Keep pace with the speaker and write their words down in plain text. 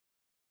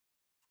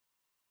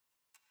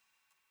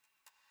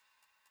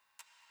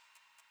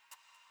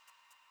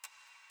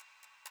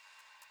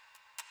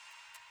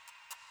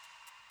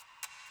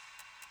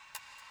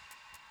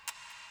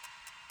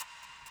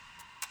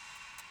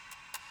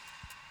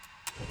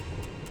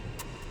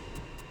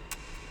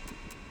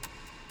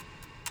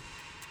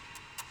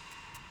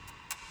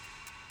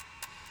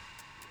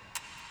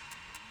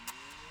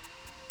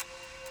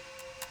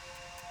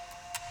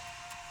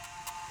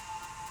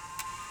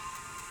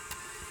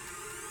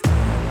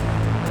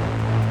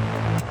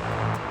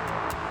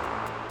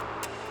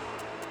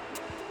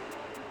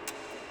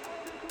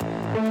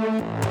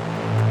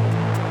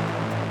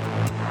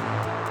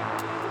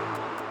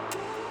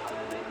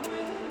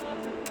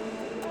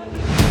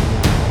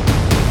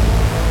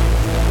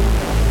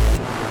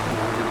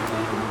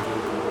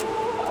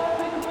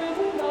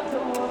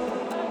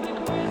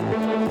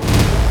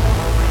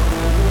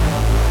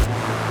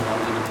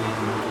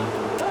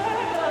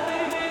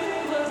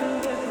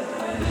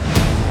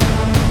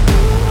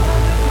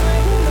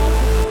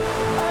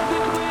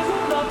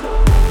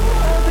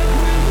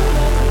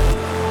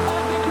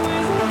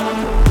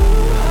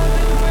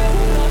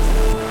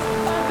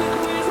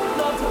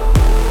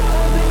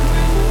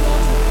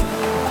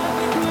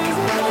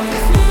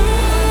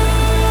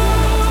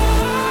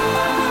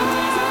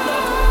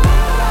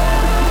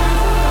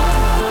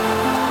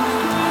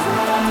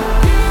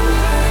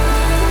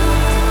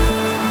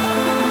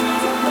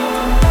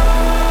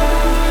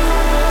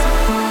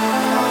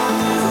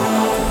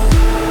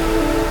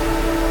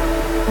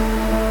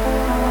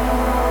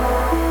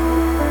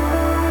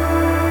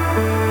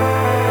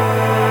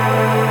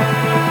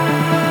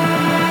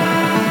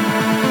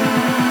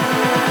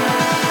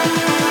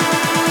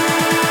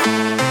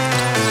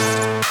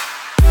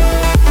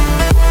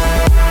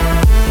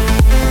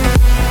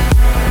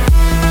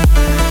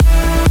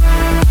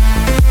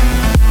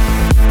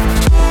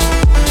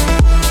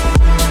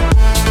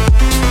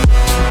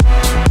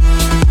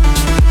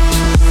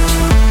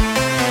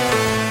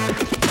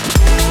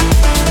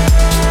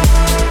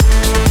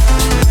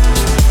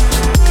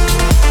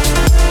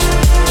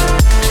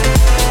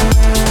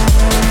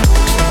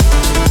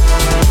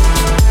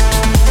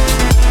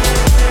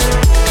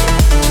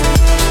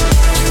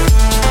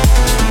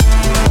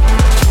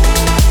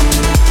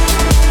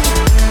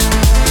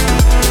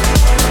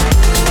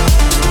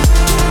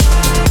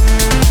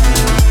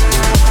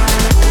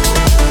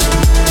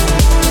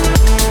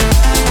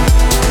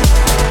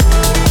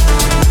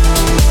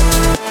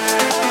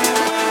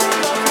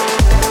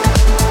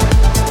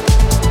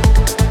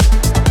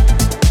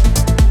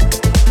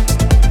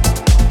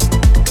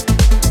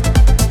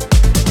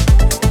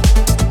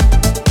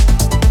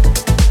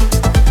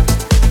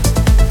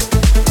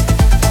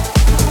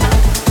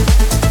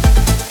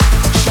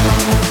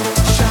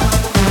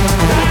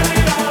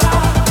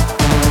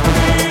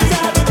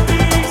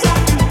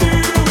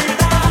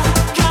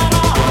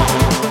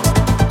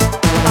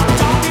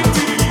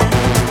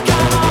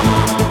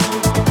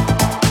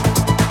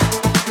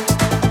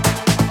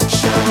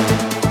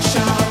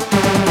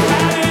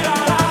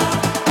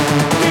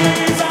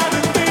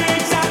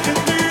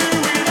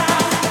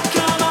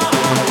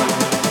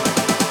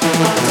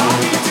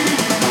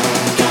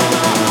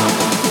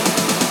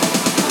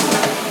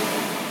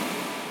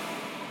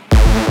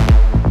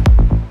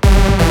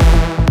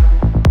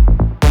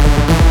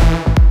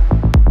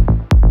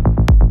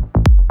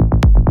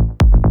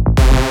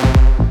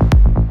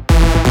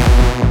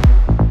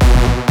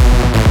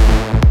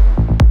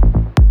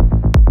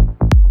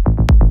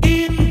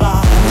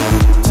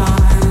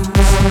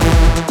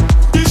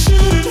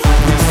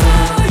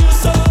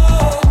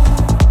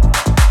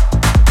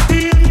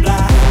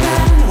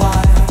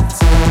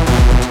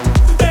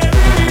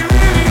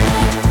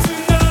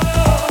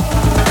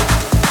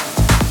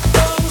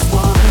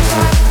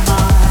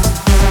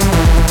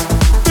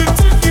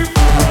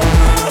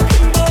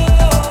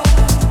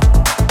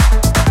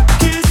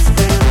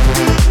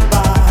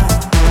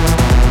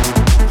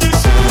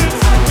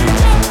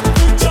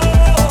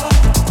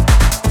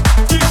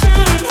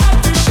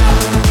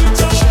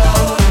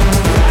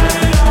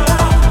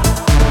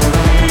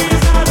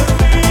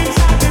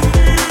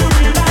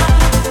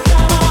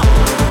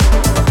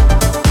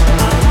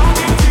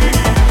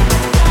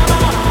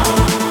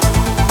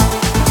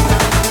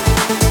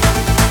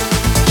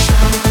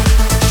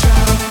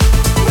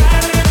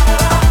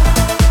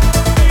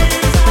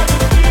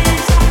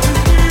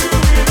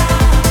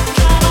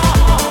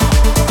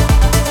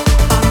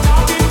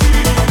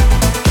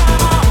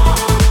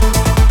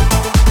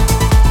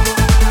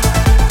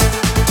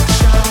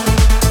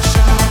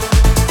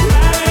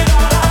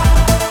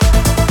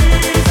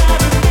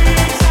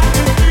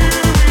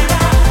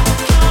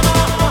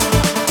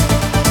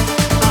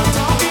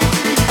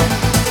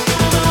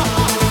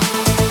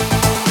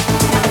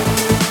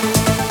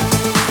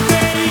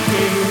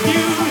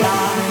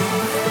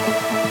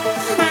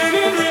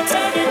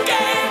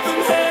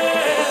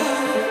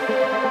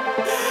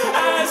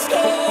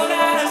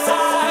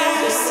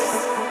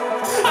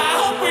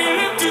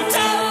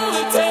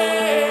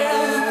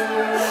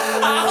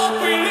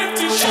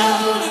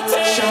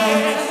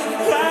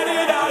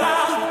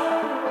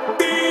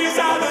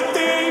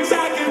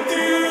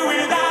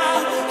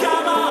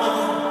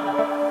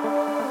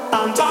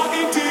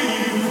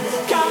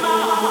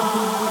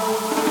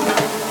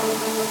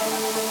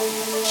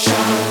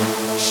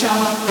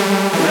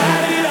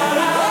let it all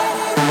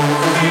out.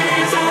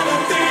 These are the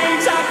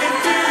things I can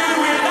do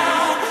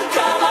without.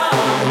 Come on,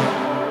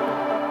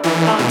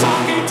 I'm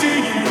talking to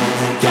you.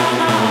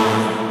 Come on,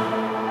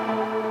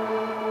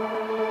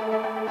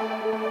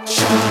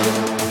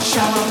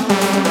 shout,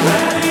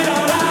 let it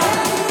all out.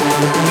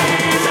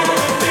 These are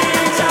the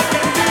things I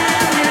can do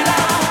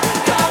without.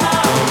 Come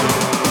on,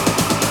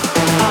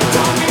 I'm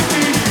talking to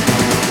you.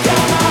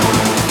 Come on.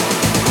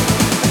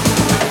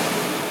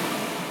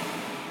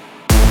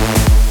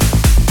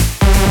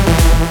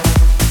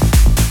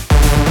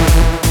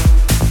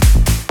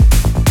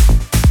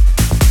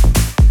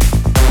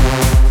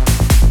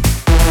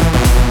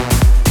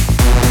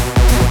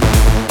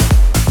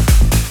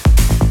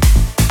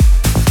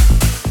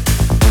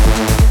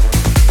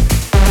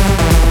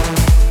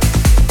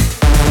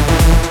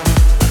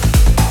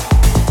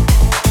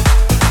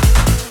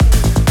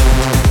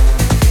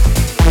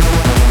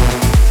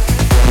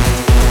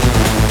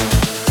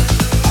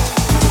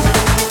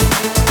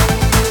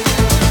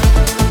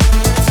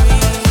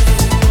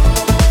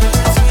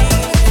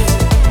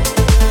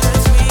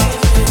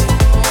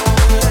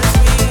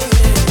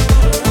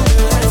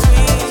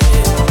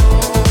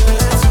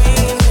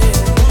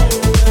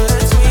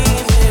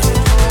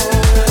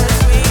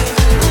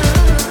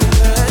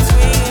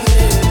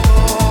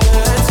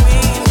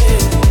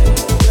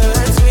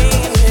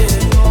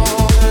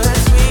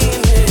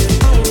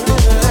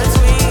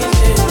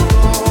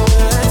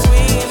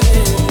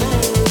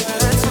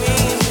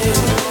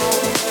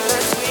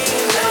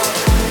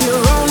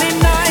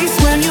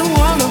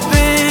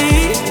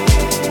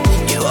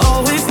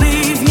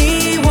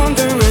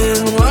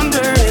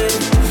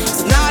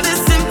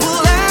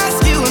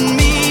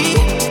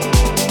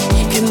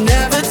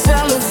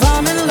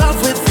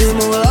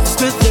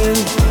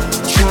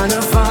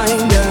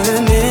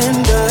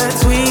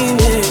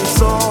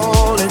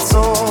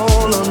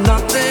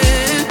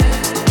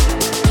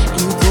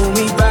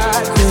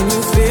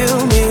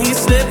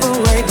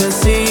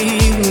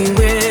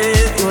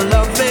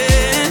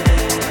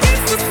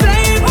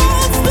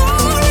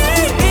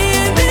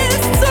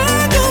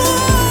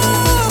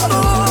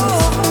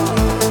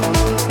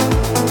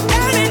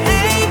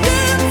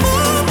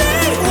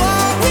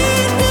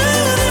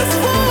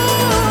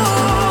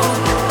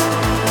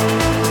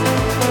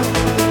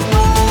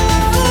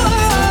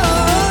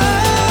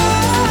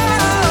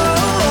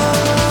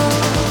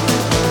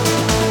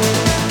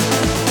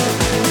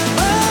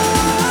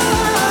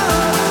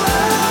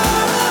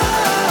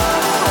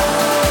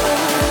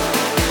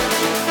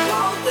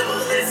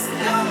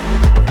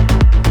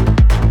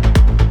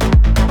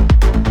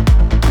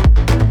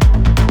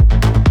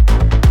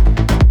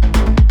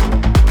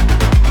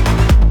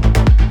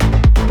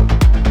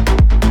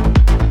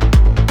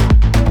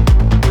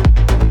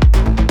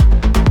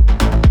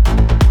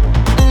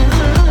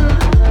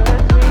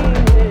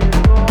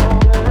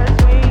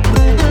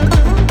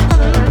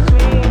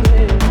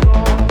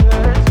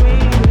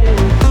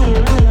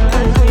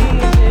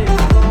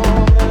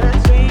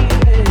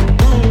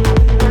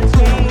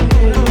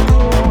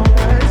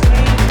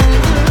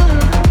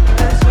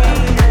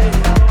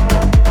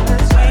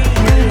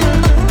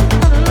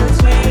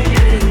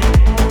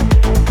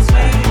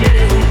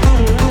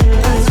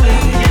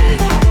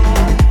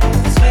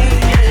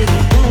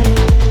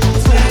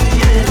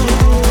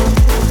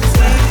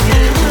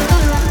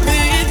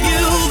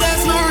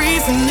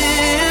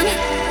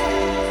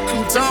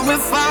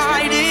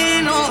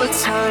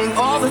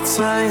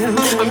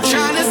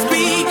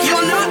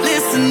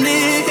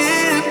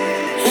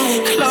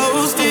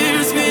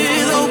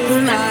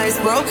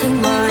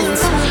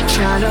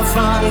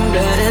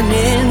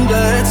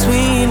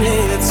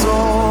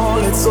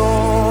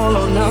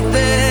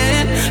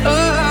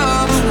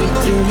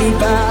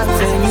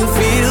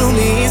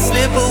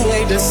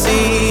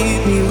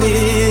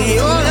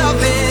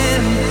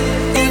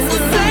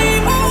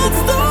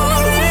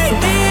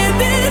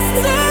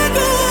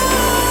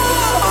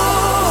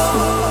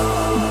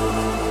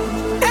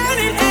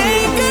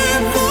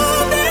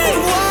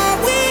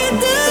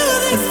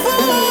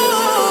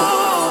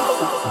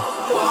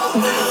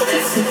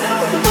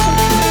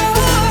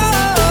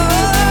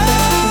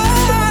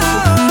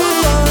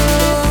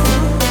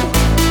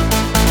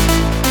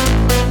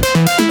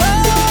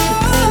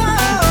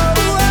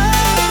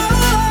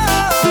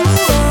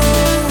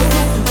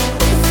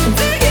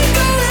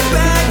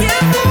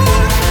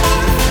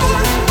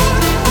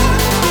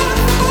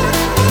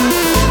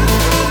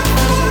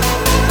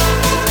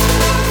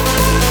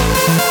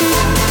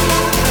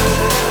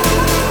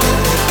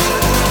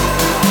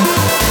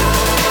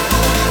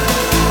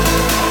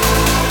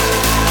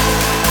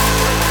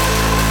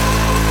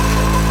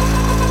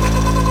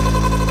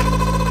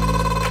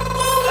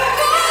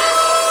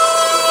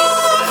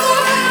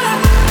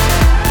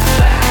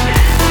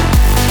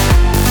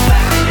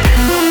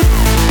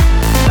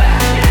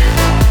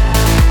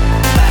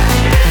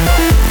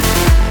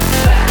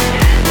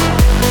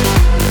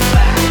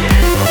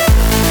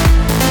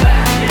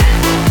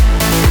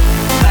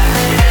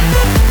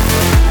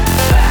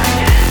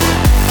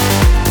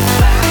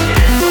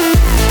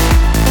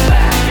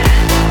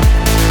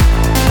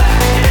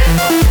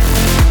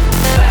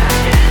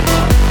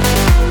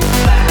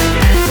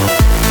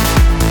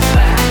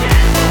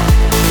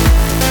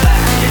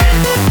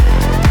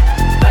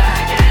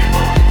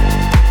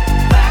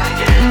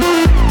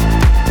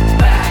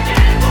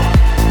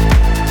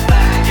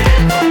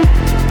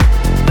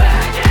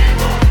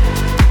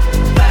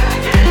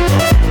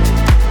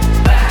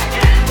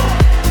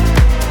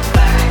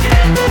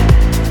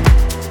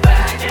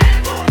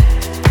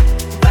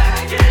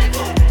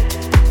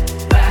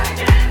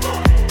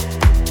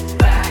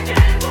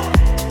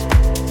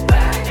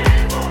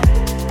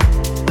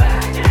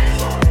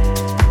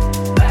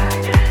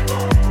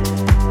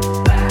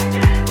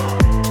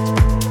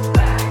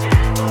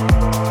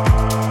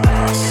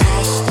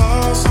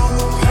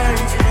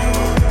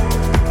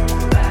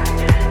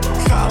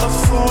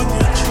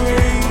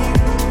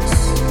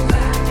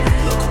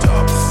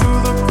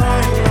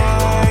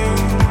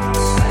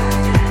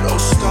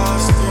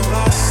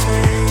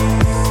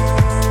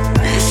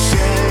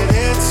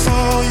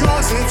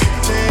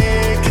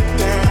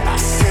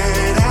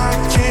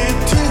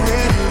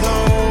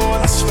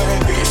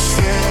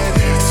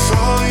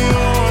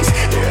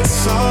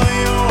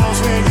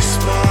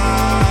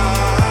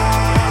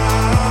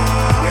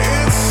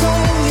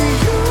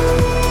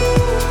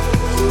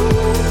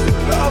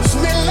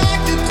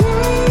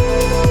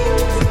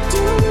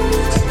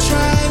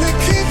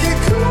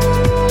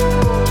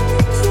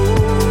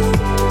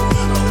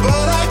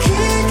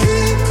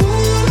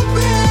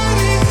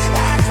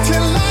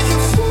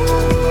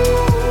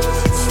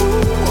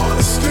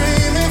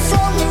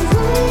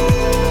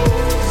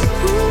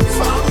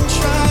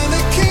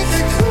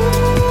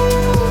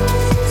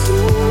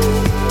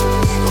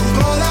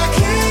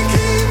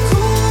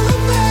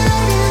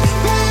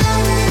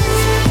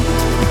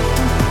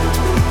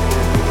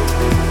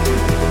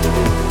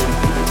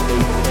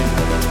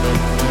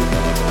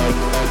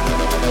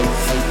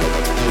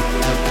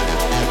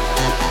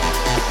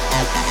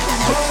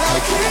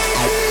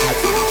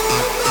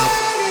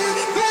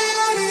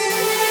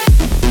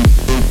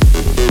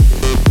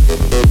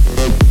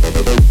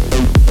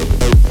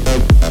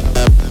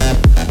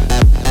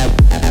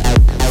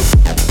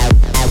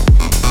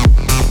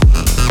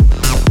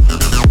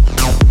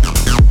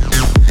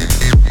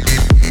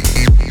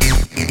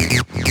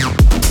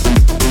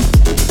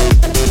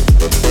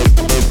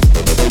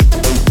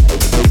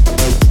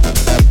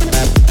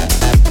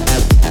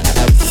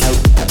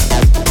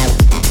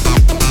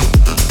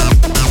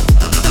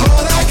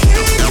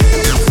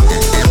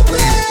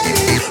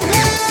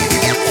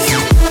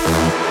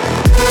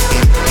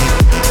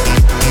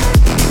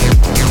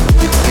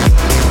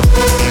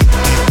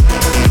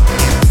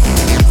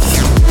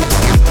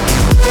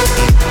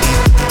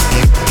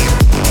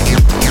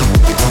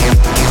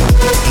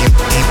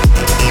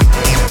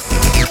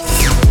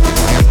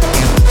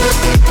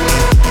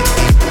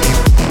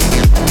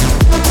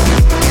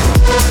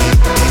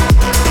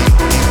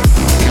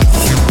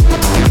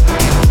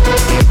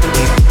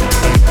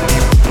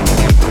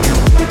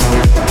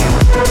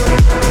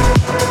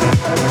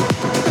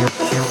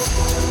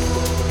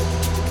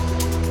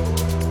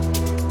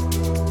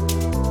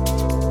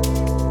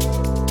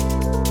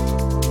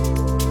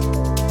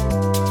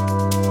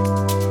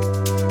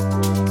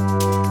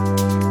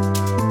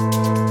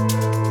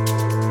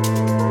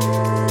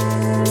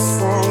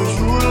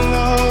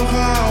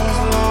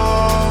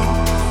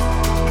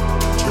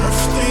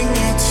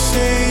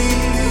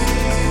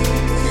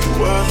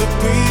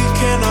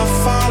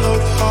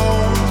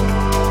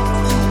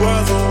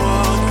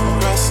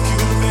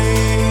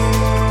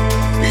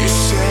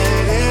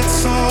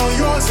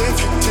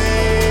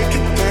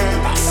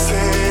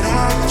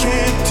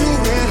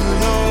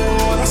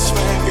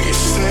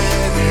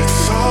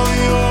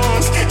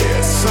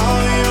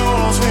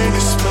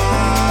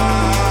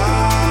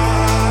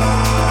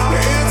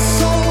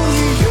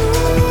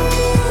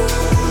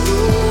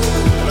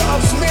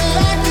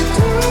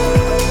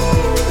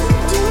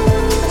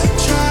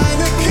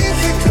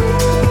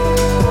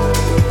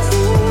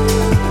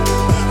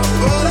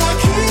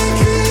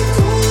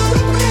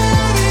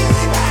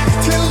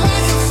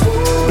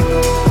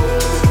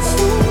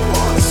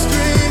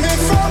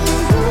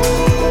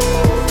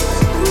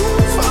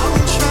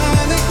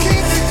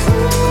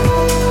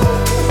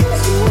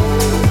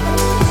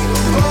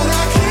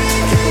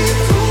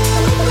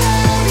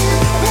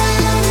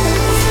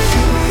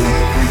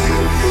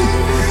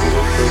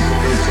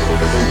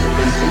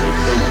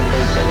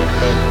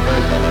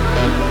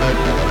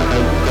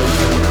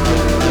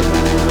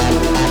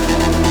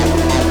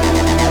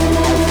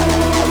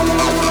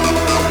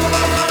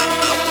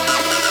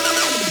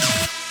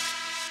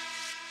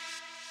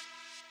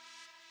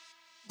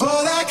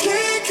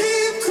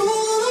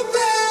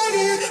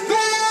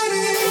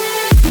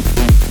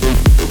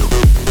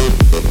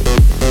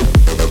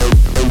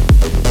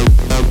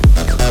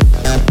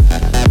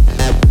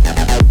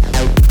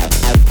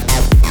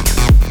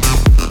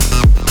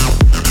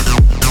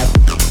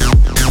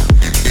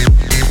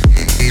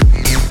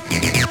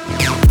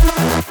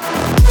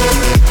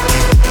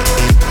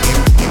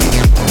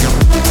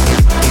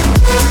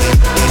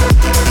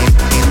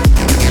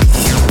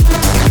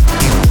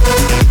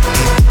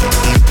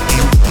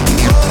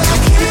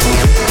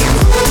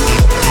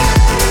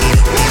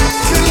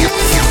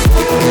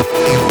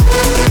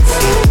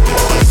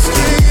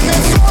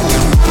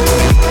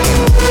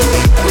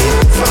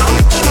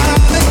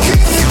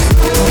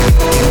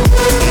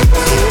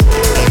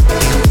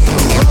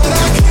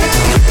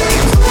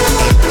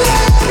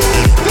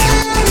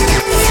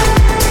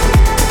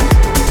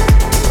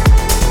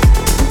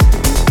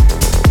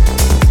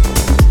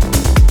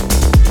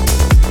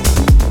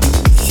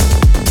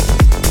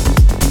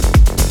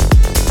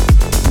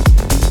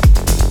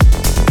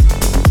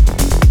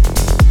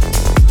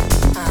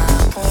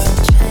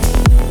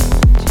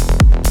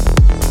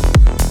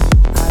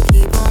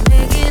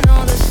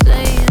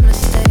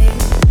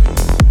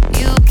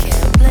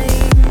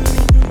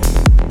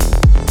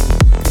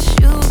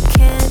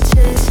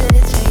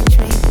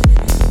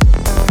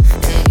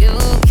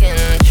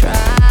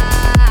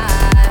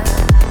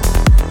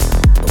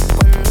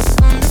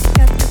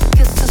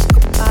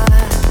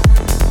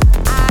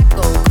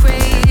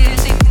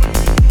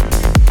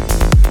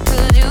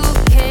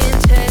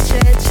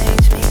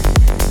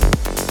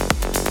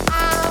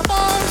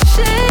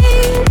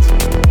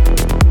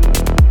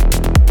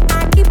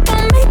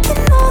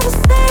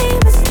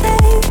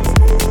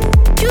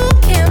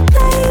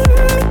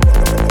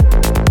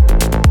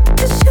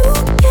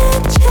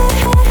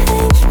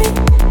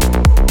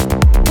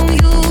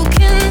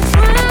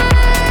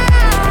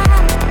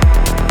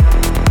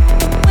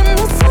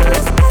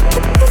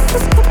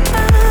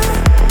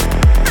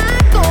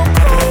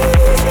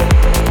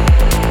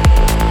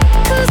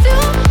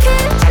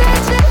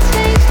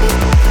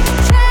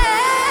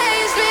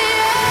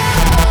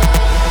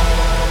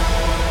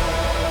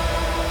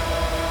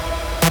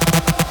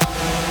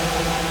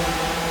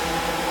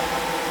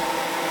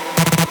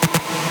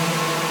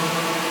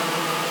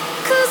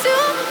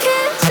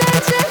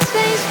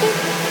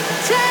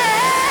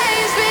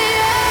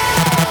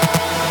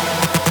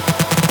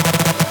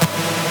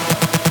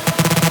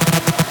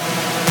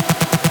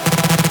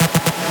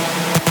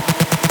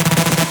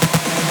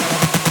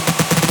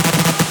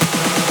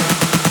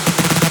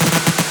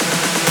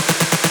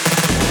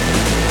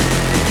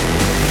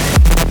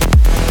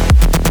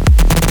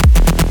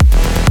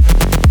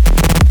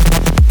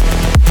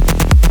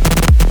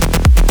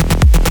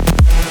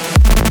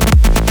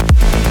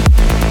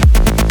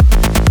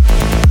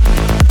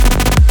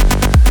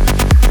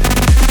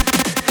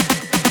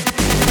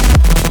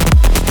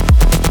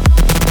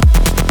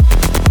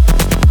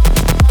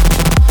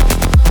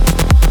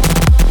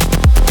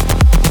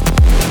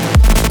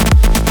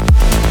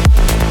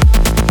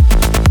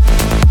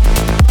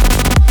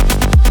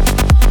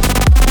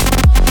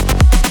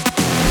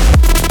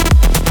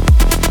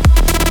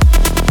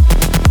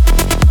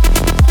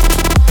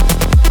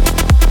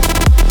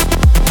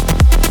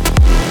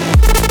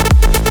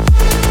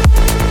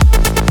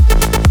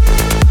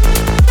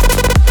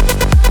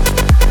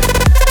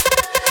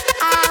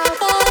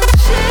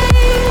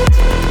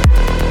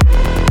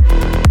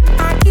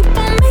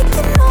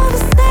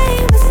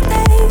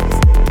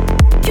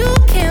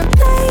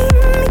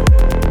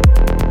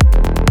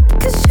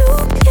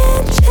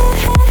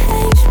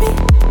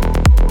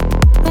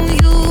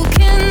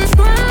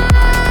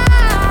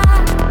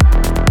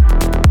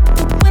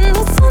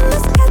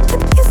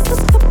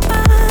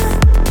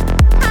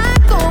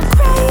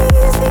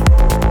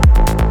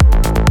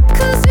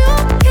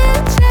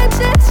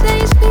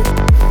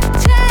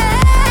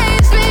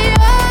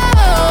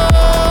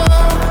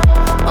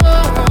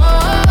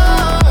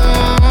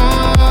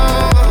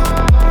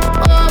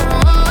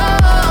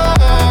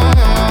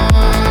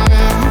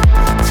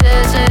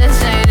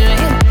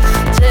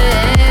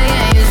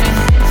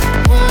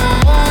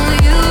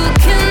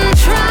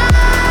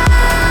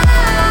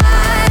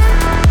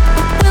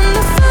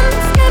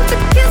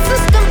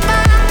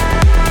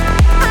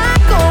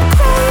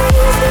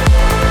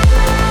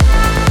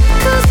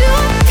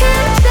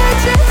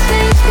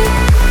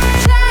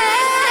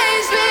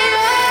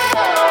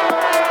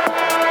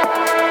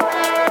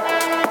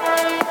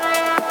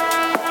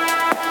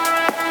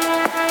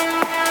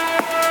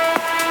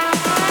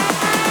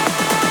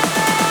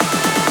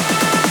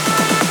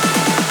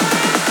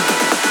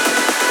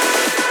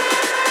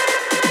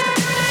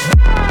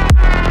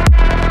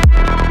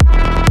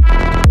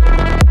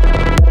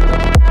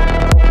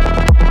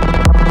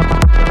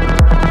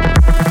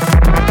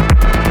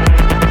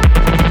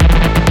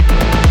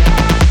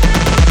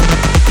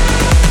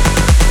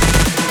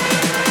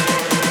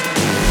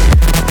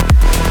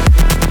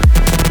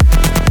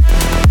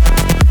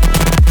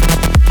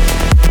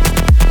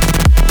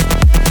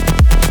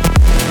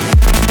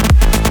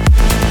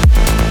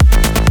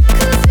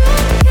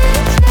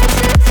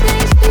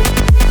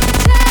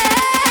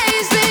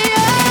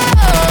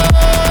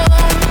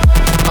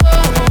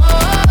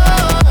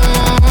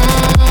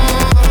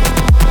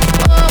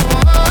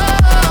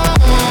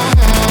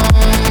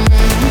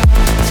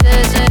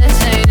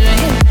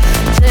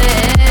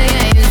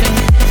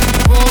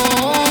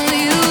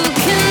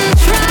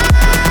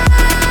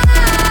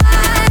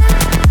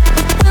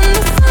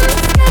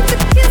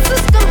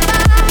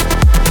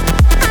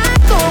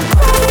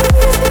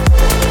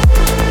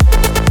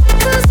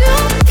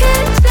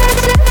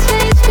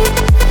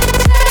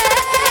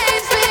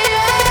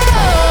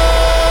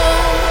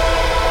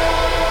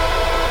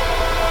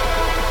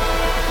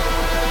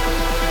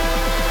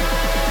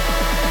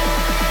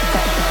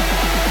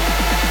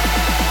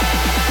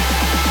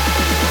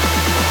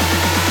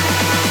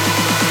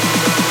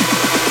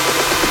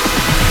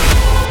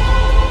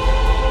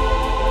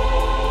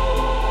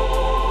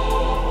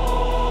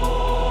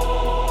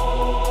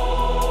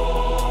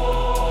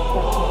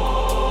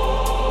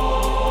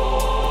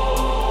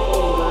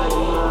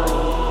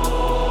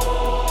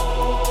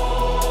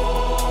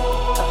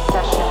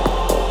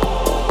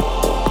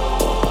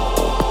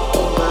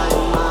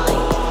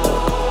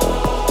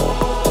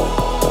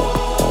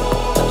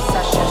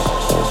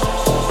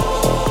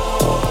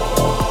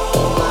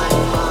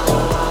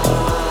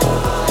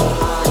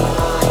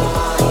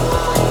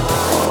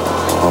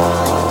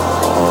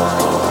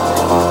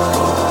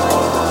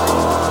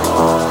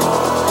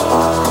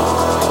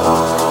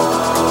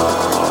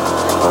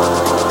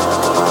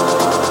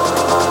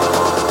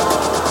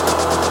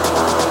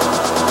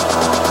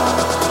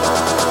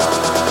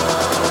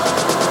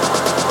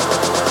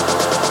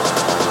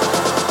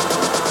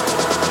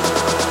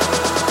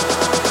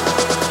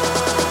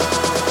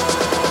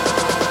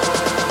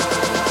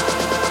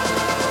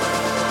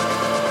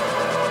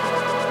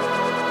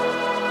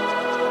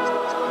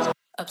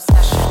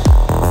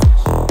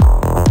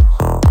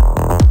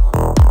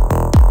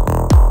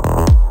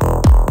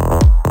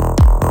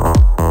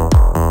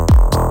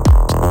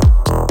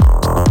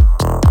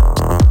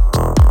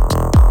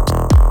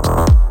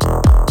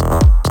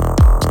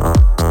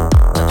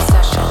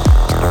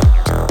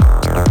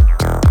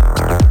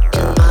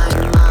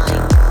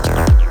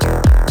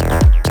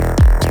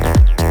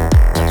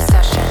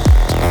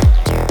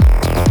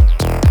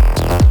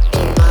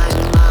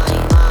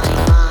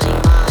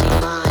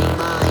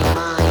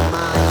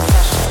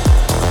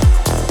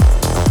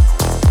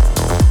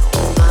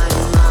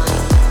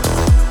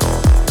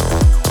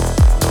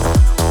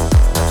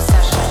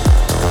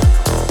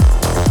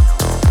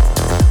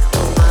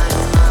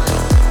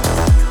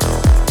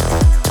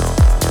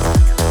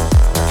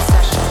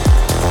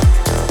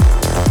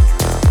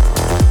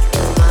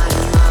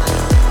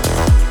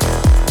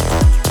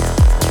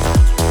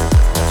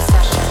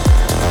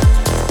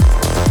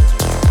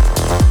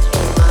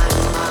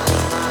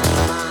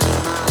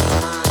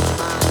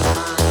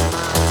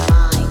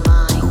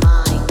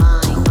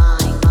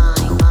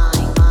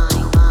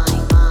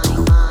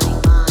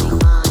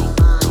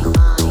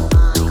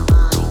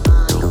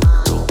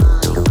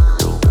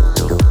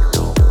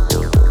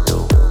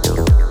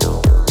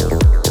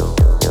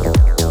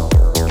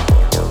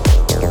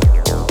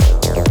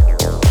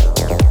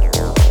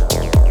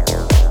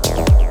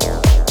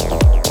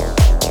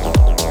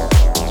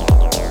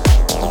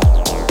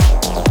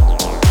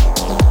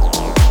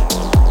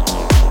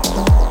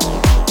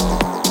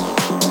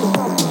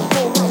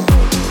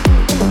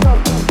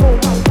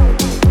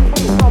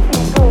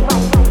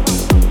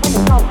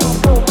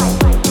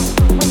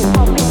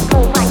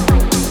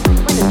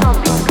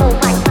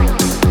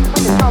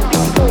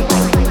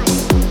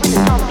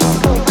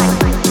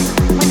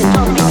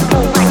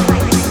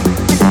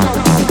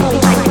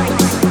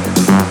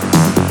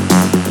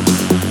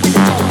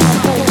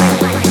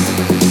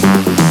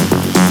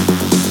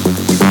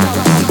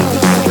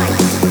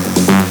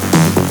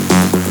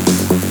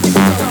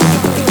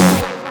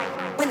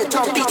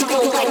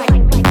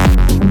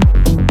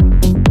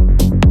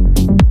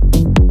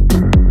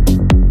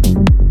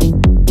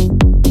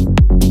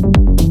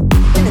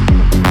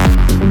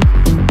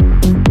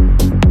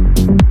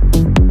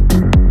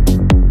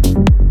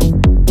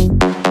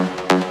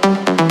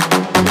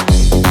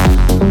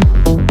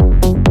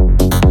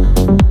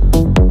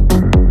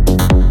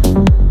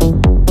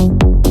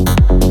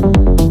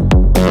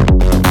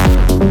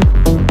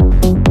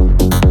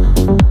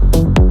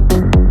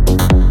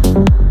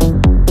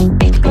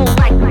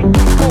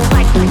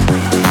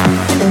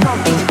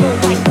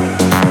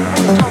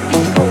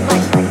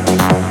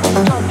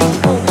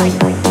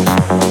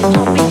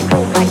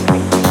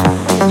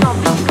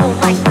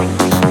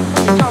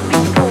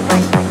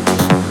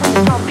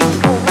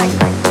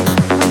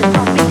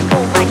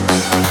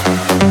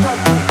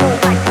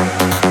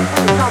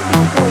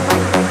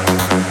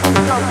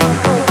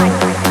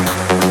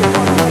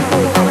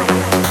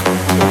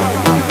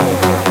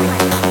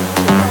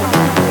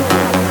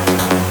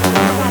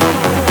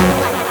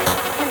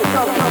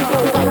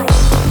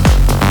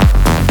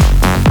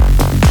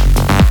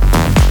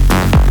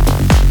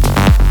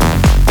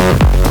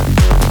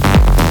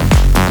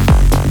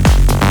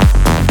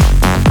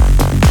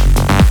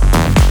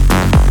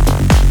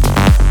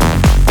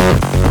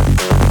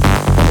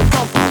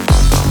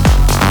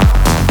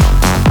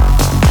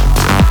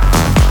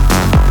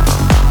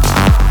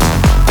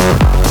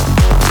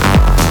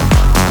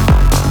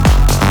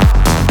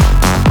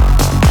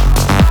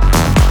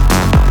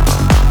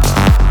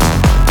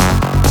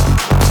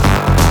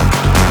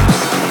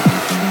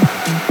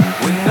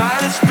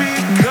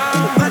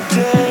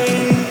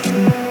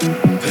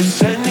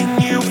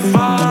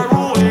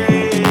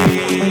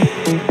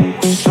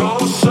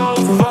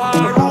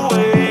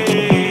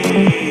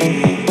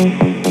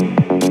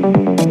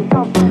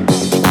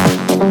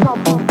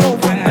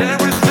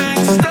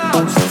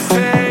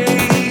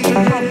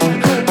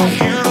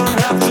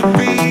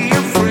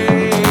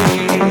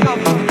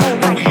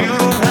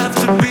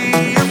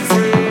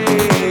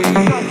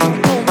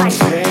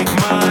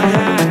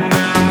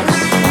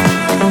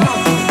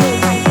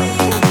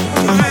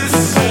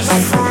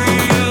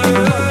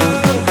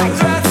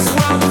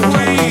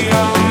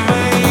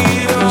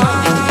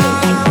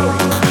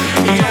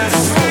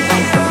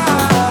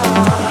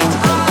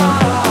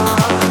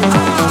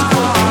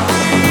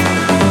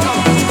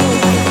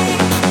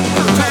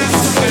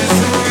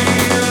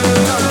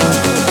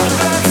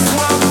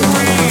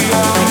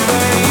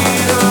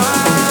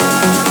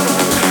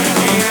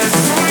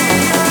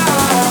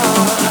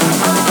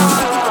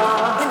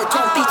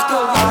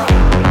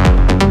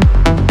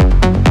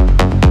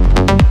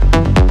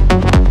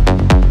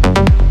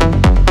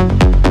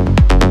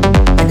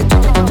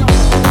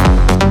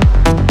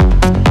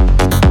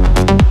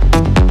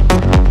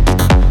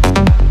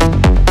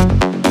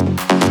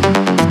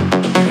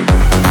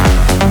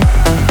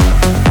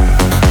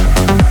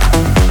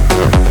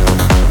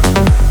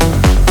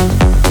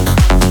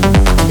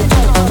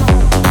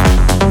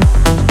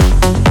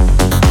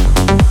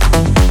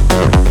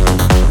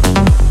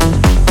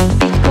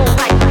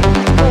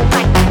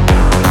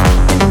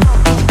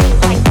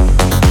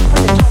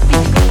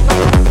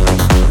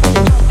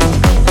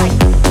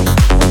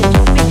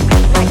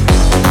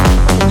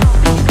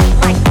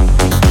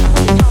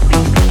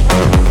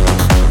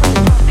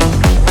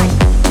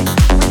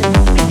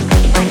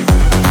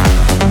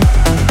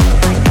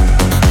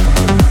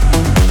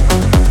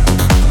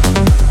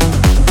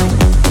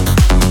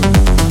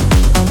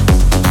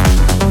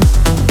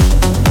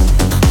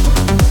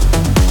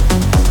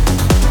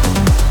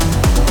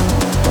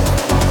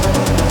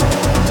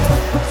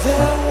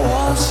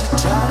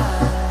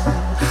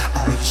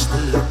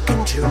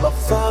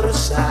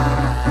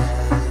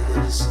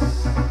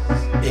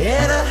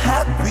 in a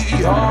happy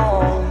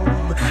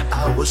home.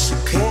 I was a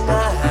king,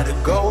 I had to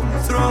go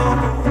through.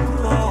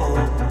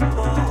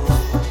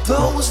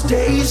 Those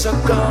days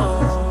are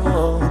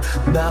gone,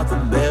 now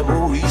the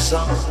memories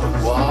on the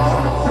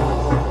wall.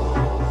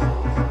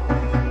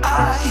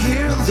 I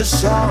hear the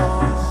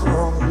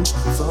songs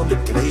from the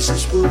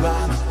places where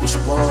I was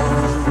born.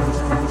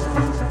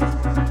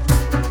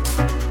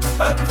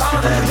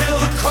 Upon a hill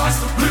across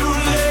the blue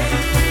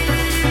lake,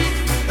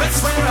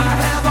 that's where I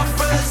had my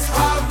first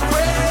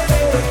heartbreak.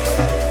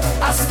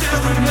 I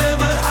still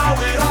remember how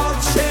it all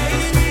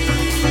changed.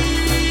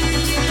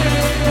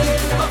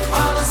 My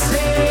father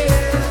said,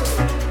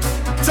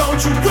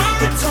 don't you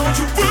worry,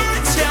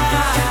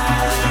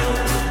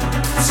 child.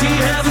 She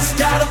has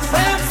got a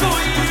plan for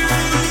you.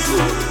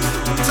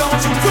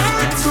 Don't you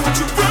worry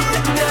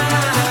now.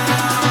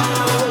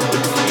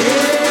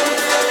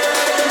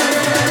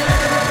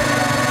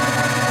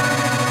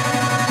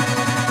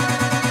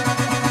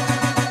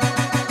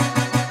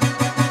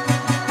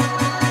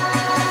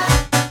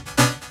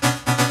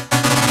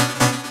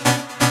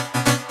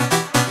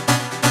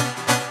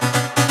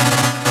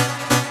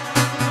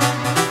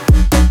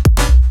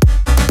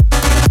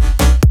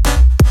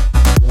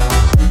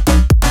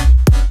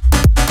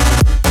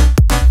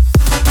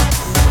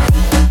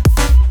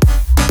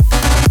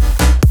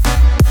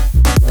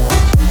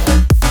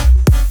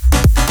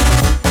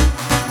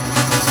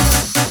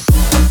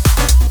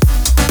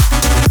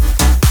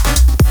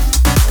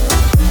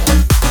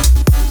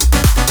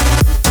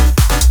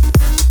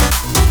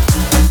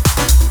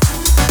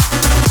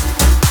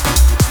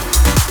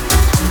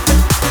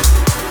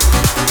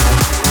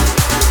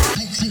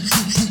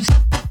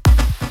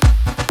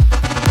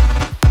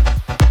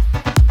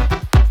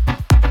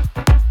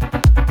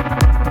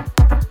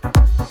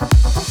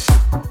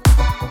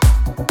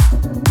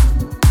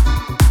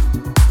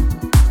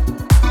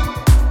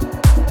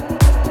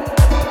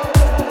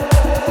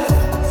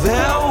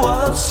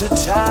 A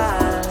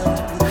time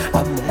I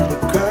met a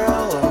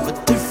girl of a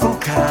different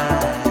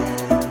kind.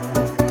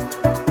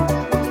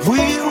 We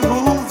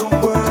ruled the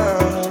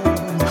world.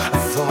 I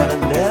thought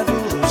I'd never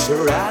lose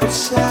her out of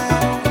sight.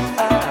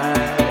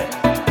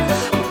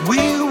 We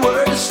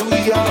were so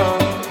young.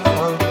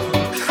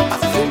 I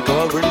think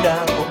over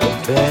now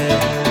but then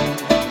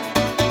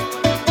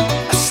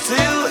I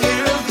still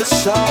hear the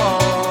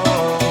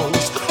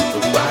songs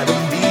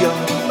reminding me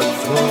of a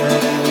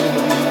friend.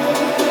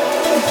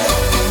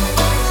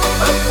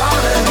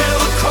 Upon a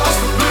hill across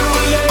the blue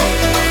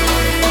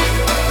lake,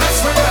 that's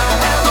where I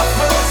had my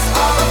first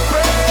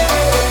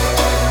heartbreak.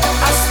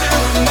 I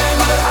still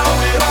remember how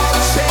it all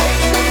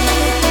changed.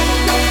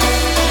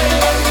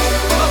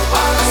 My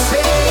father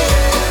said,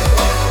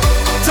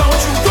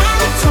 don't you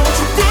worry,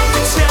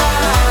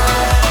 child.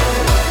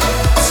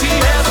 She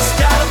has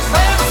got a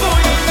plan for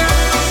you.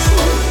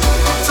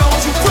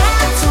 Don't you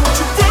worry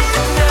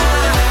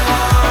now.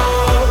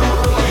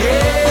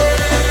 Yeah.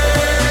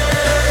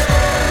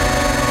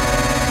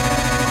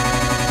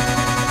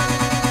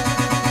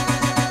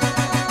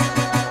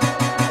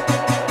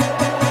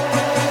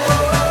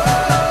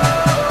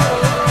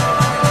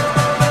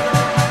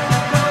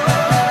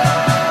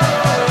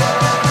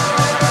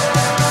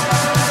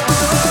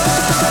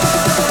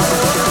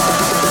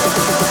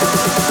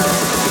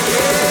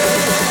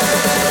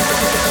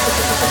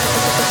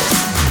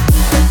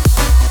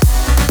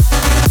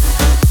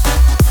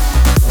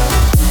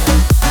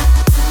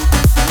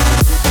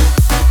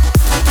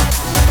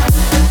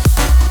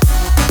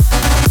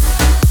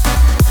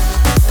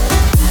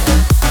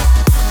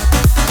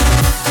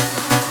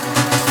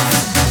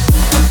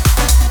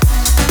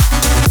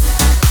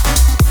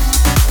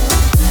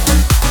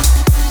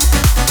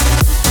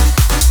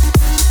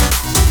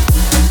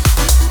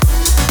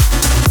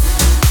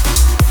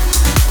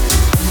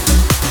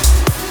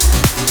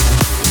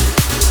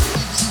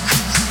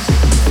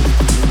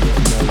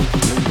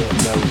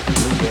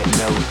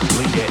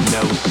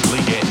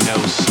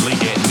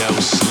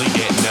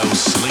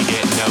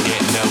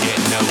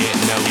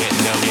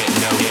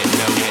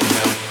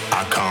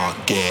 I can't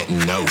get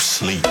no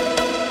sleep.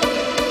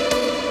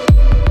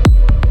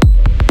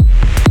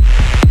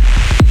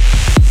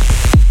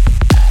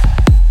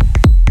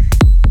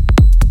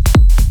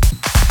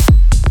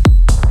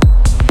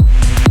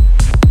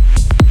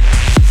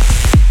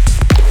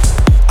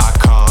 I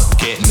can't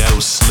get no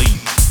sleep.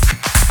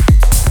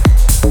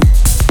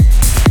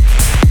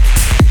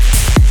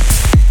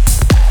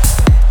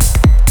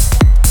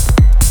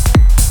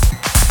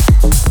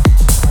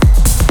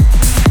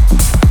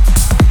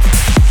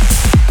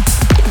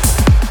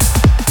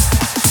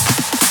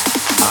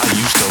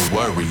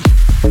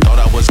 Thought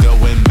I was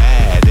going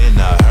mad in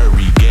a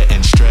hurry,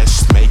 getting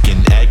stressed,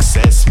 making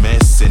excess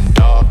mess in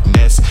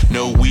darkness.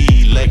 No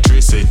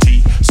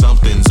electricity,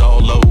 something's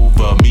all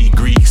over me,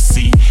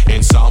 greasy.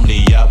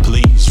 Insomnia,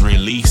 please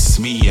release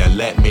me and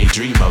let me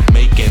dream of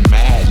making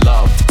mad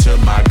love to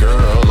my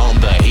girl on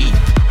the heat,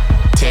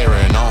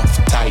 tearing off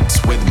tights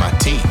with my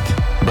teeth.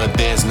 but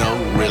there's no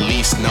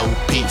release, no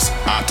peace.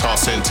 I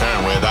toss and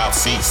turn without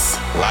cease,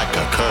 like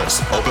a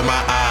curse. Open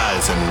my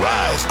eyes and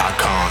rise, I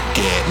can't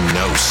get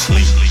no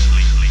sleep.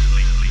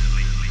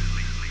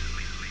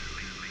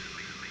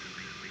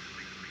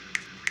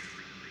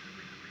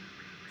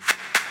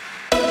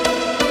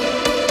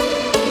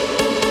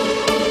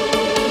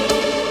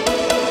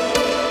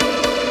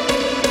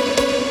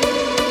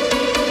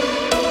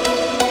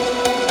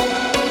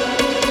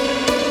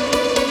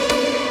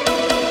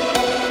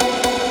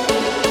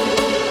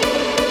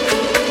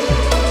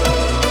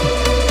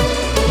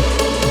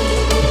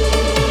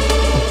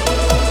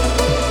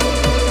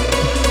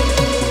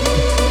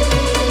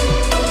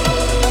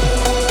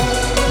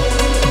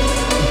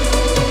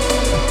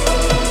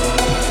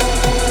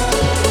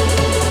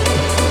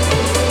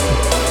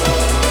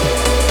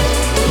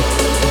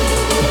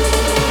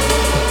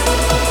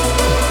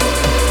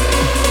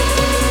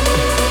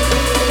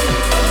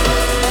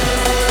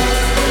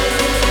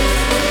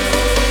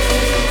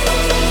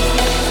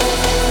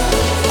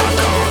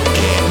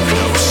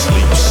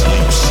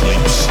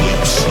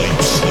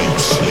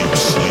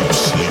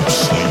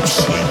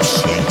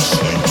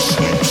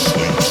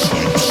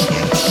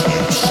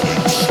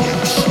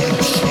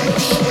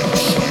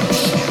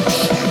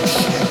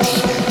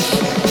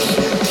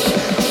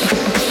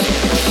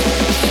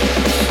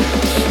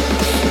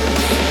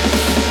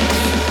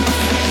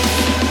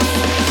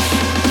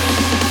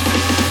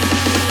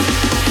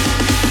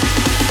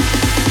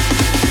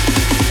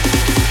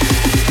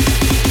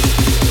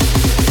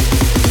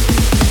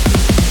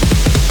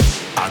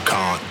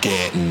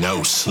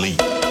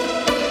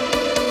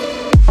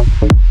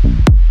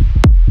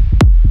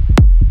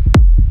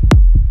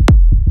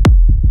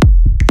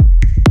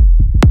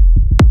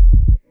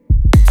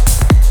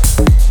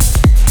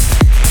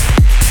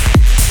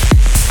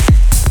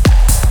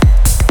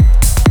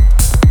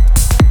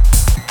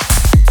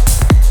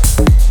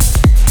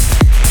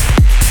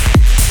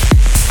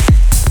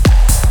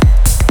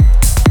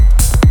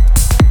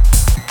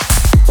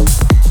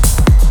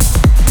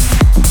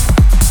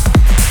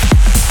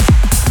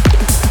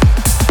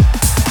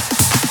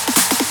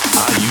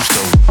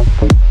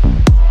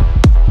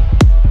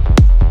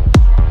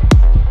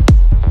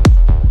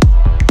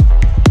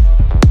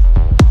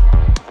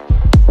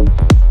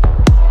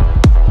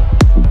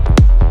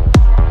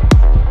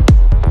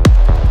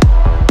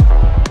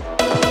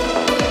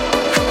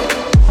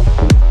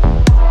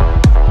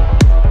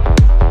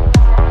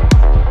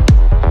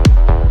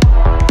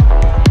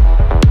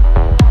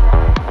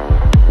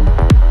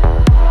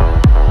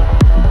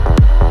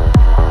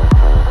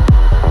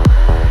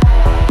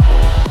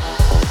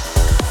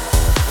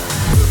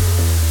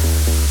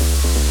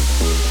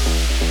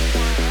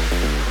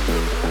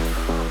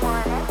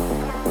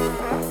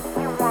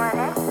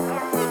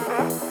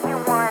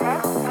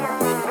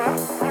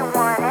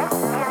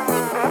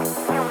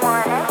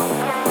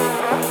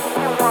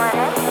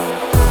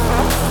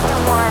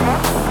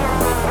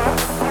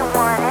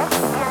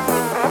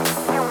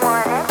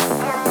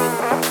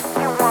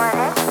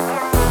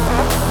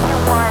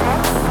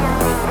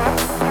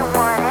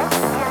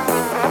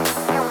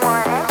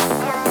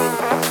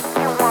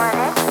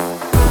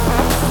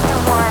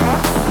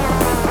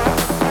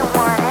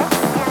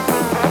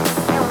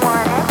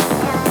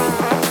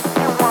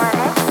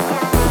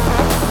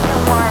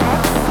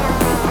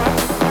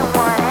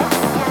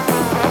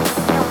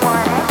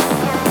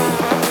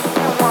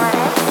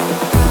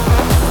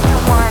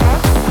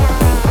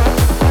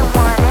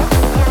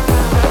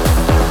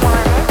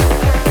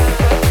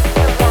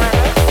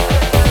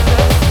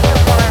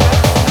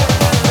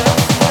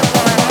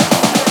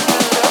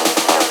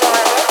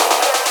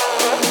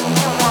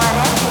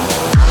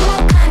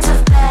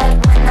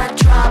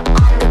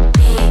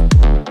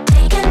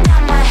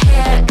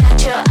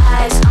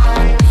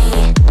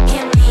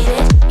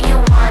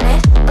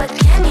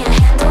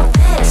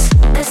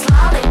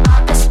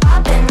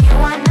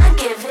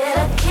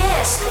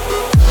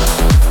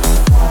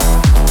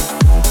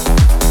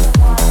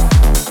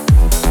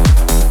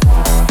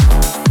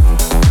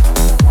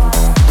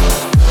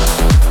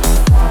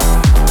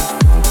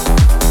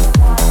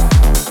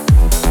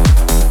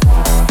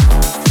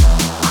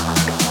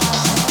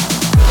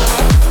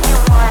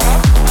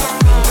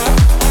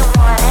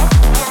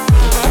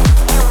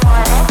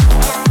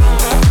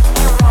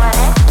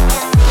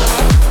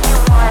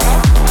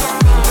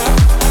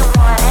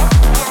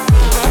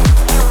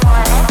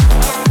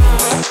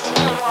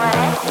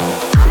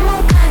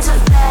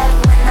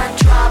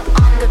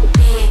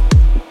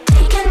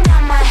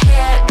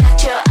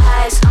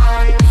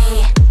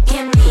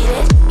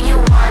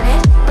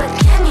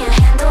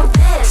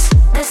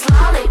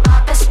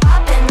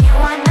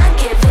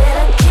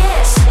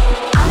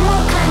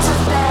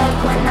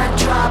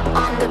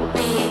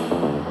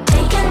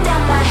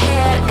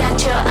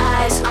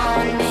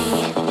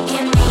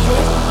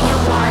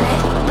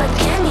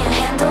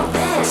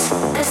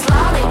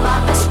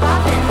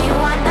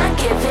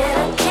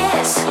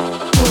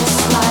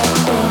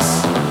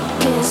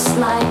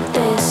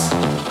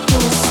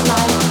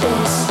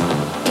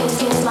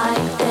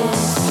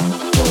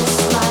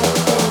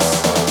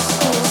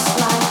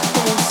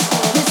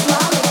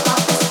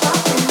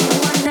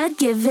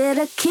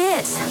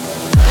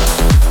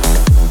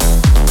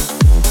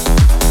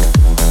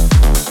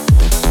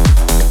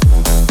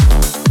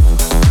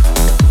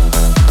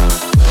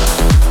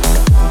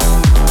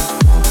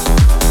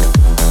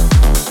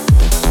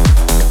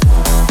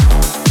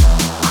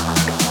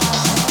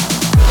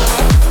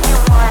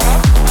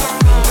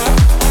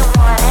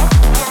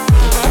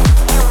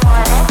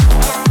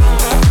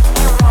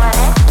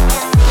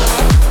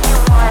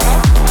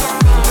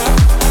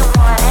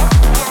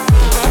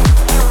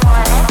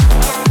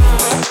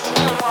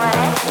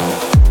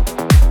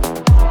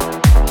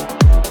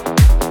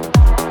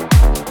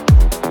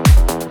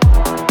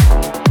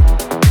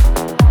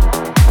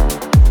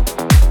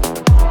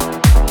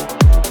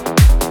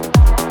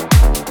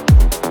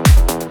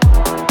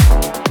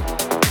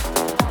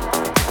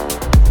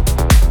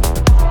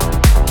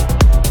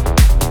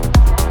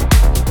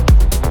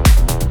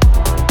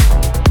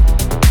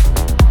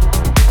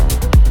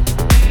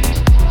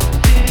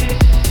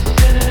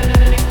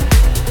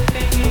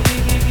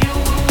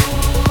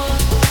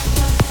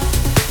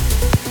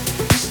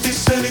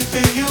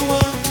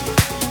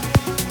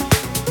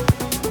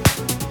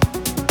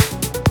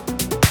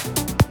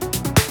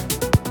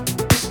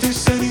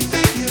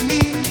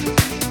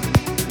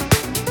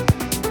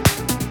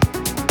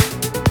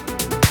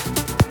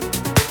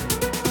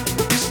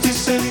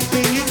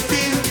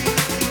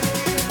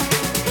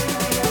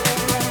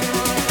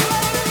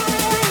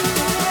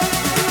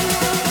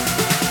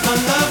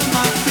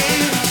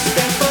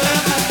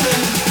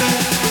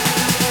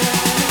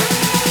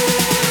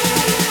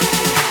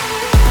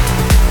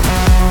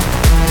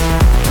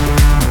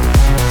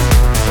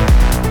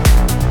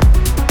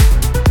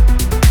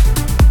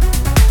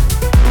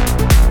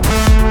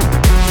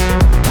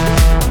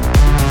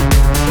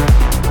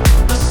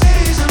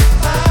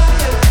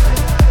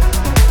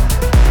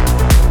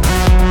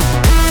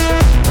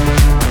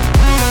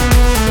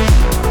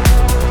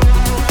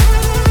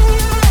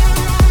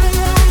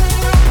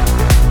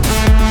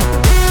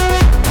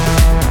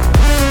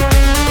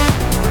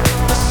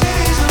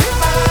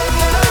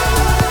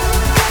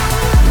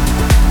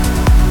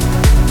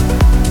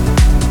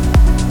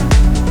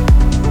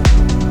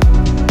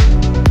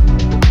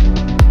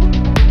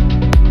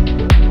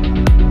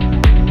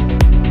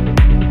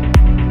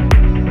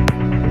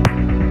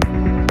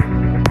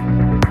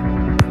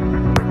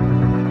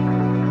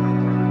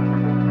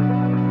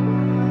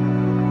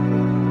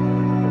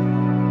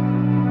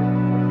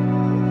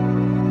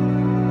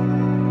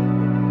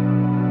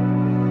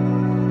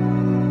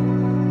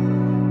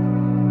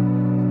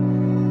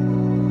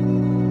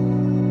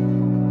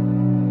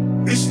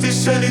 Is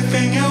this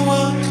anything you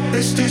want?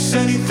 Is this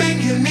anything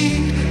you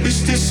need?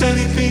 Is this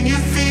anything you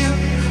feel?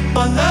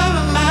 My love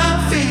and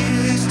my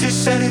fear. Is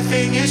this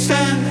anything you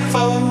stand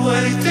for?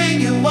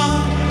 Anything you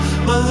want?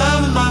 My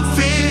love and my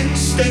fear.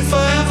 Stay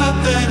forever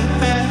then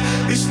and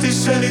there. Is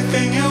this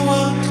anything you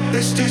want?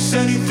 Is this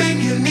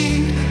anything you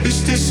need?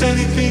 Is this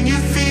anything you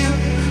feel?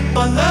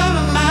 My love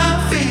and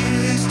my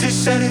fear. Is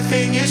this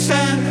anything you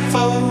stand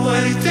for?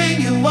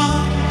 Anything you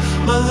want?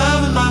 My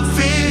love and my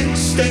fear.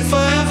 Stay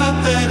forever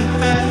then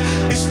and there.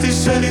 Is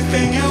this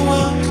anything you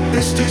want?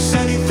 Is this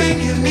anything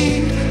you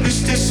need?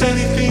 Is this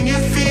anything you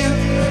feel?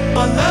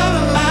 My love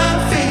and my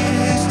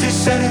fear. Is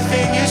this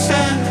anything you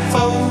stand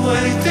for?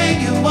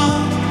 Anything you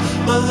want?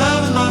 My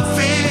love and my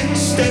fear.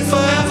 Stay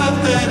forever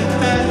then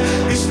and there.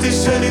 Is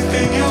this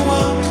anything you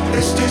want?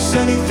 Is this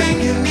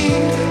anything you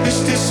need? Is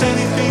this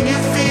anything you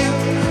feel?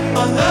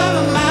 My love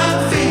and my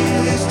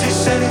fear. Is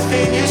this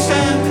anything you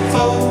stand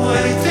for?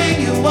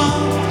 Anything you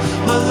want?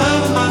 My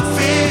love and my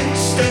fear.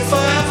 Stay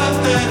forever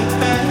then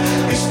and there.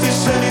 Is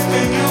this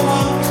anything you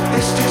want?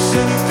 Is this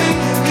anything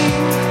you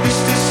need? Is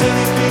this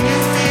anything you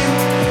feel?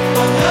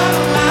 My love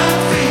and my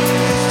fear.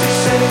 Is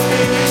this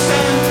anything you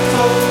stand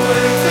for?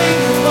 Anything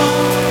you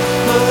want?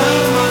 My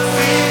love and my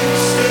fear.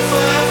 Stay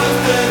forever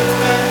then and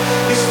there.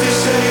 Is this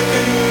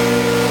anything you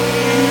need?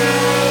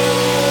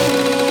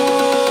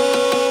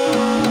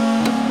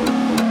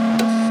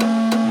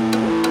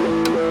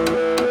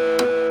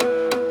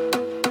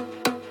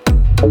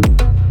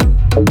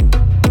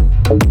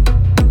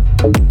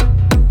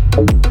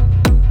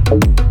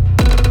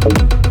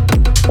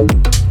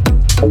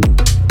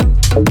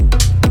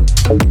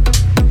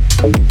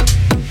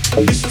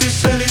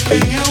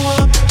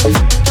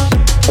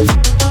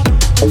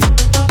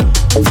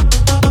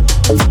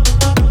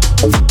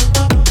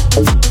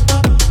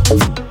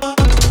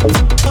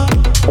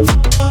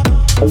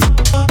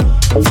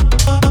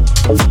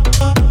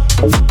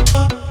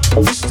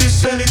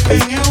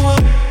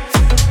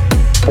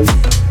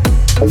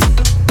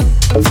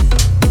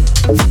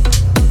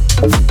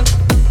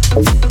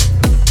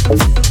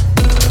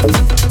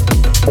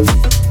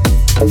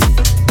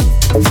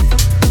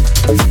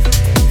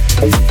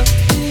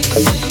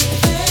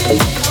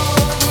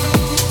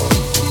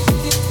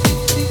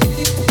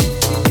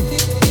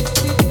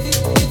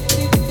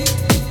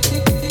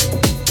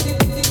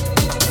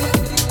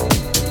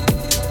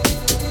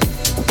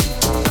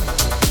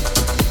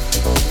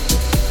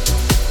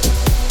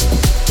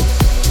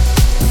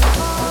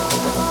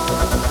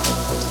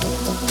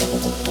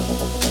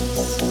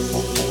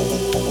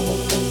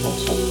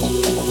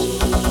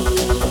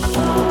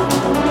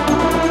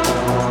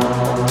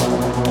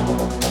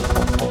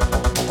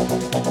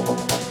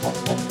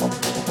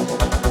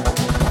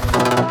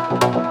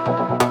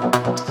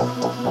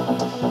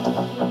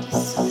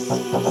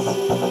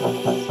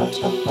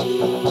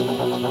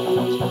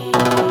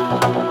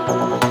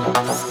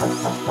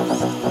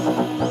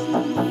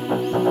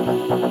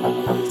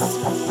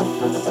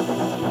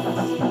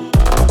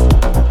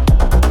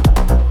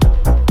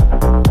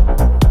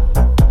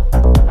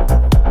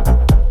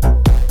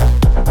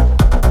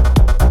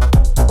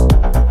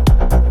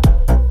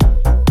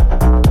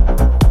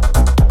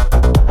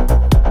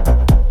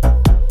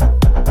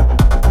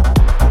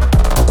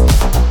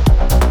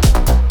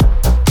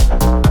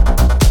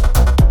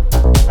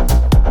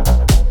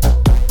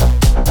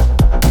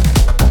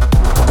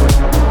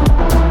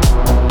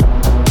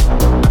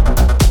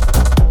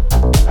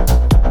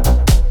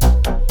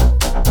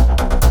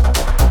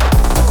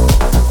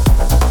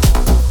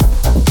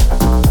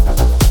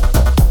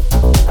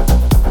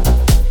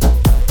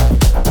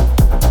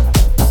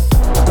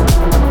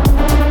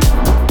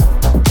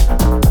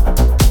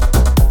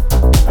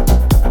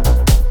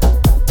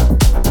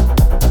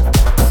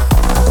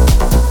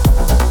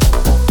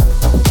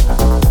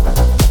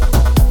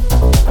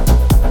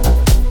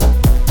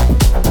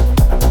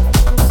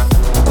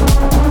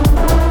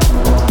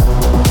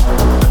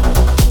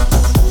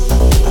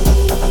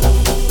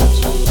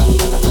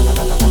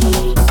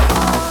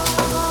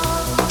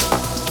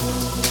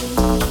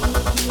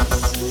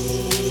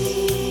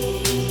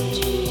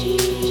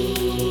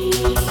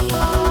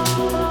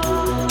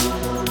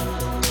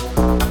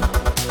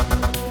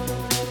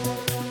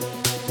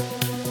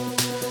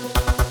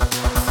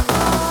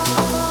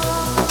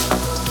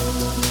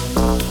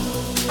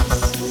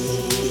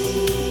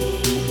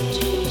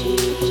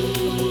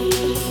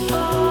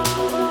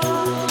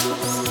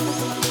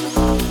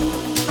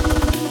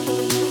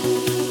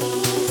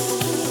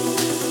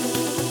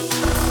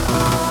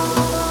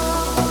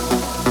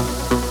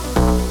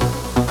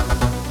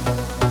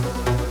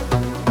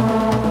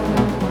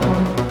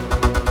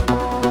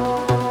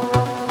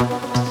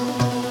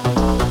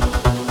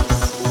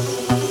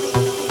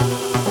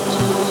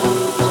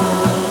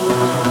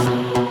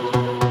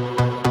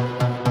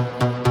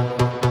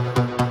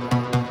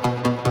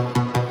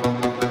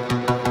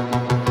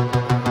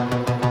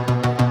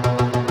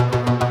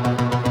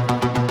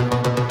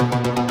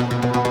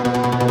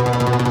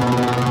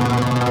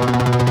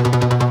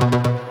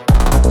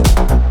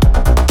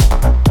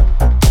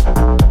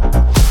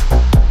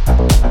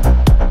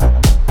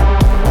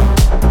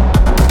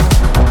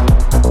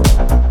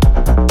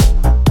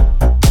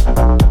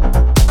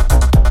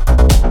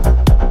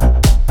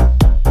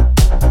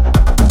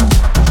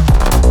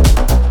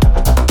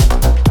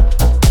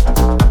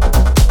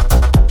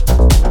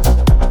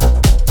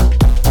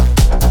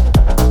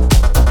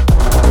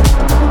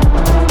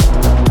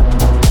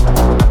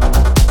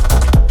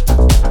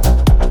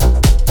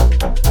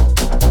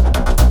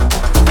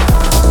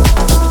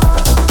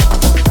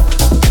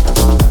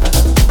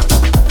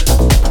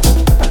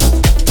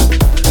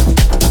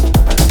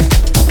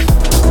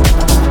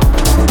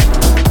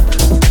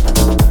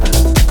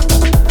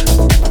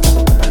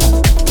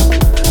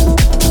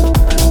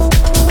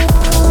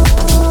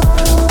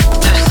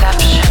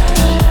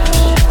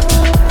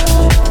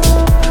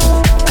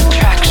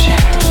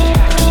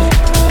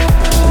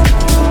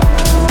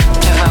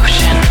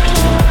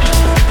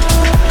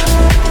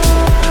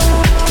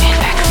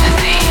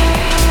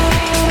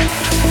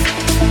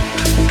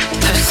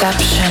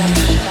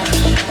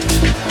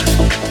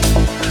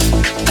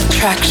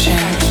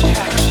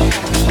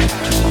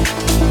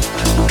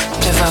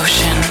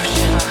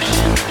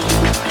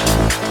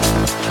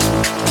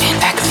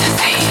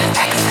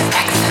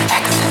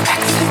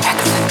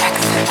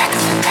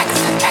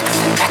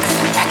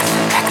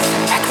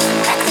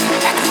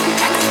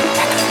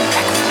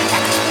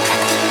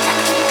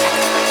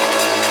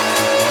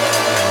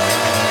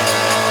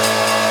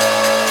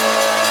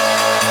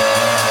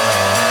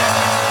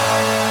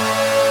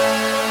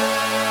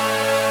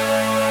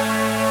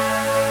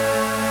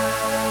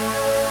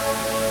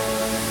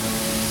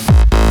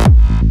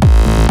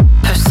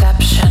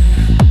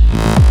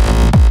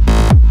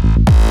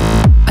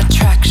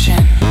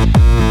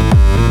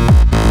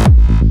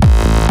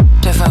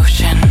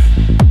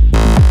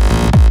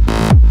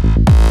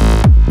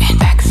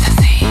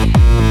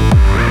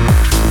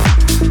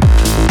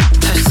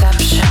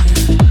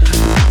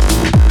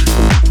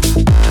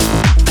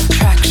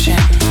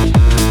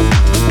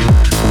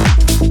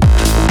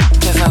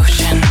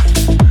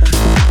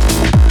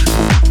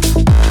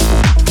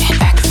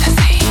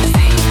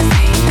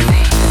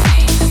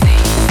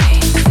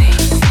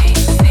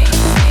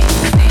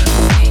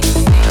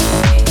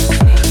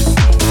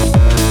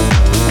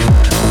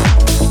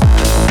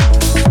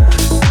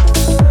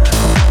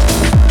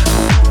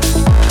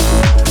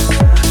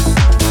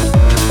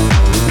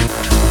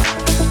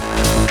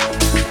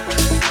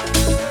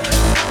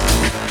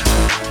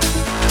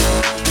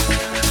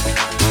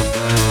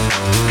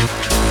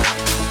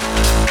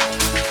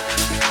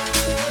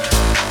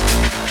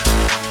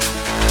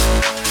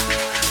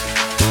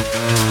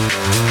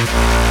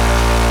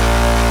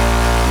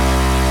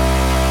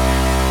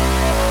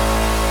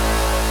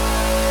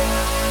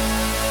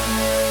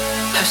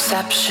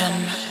 Perception,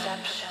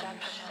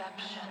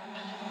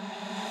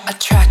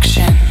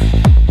 attraction,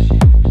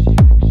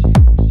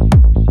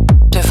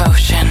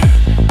 devotion,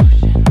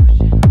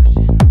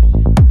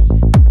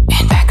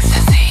 and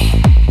ecstasy.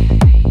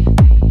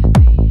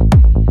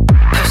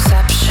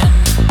 Perception,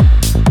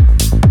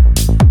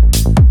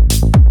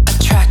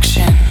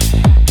 attraction,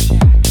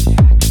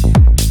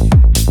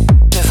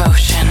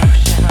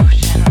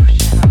 devotion,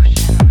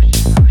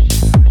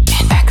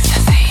 and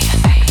ecstasy.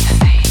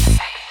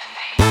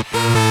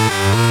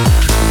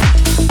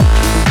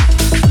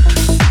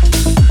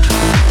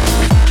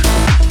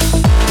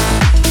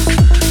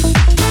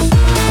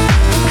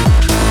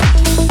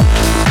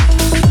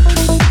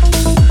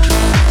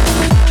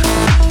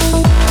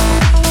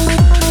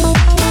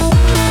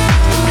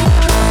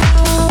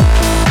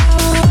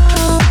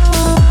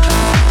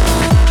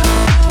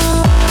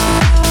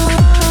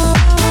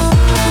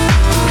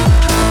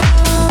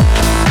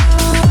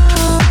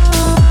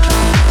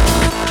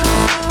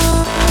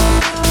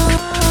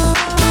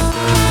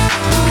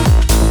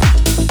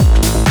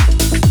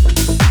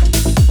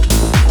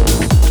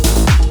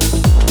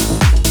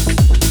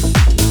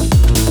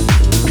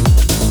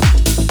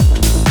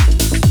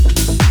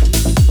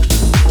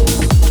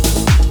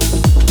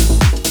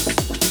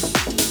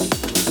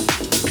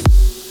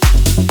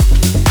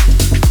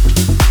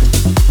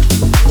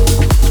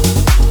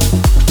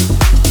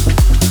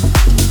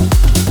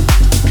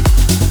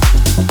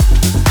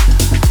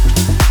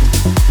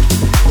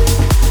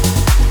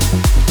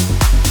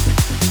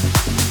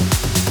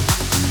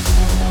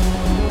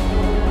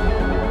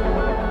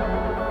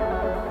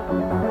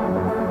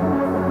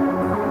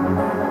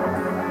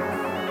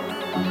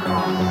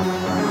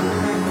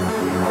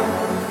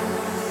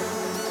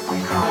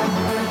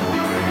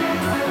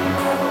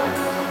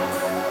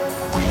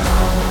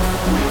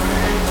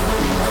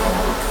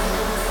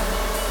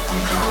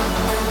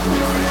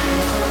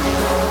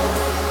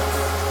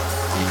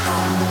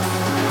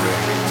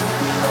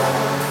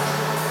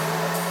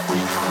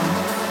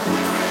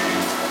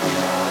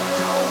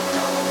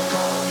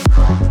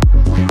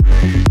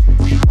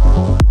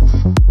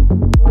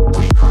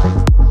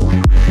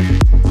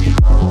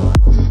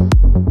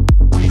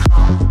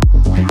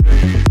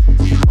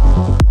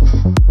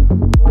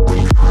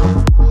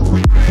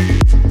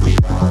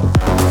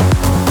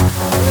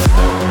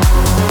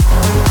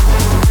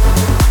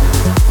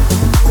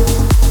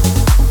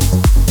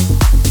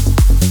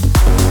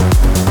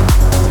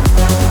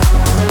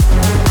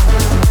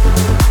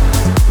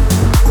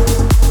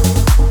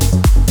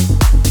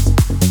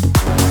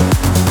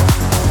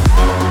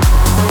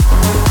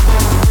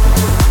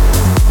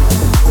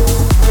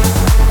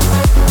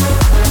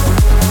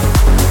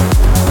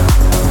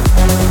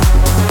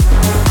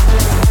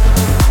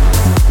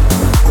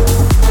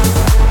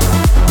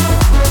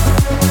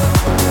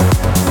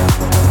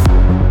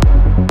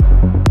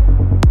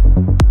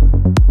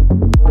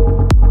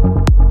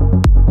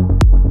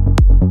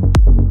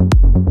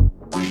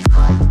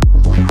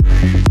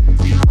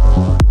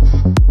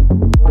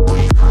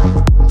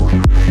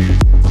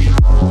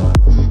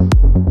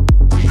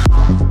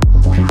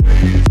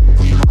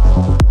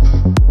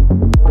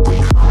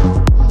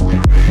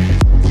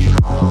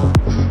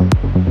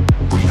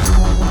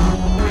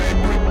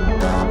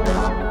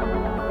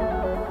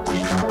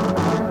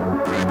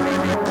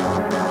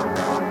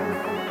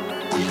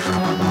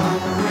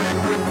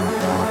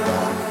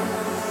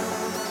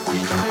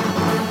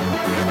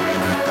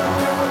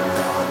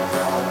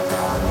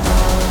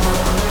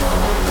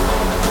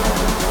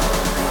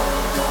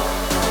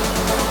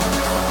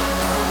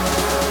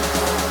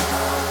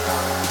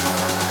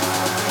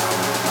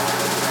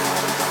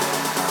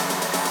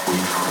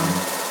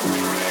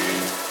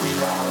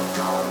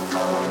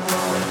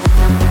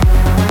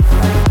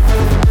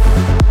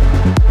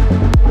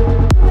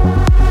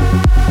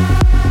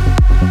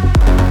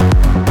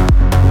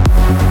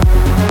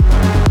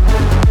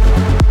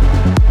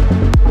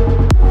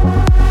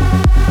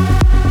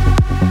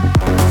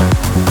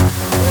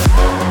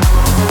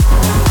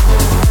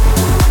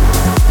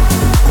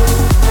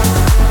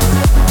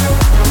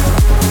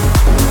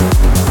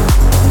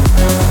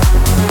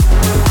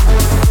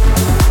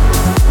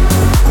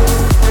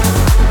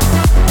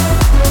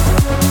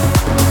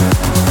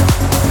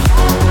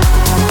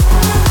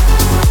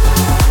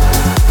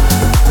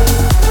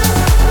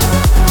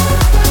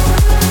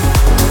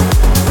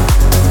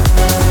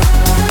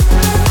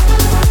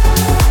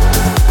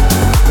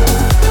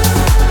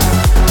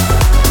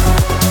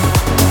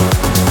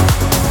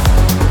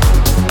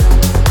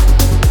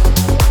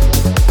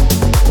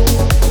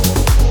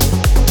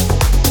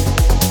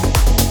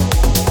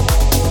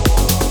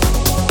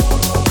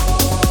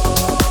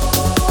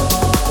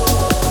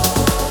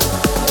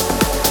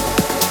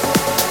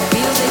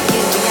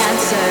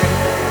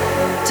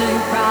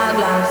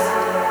 problems.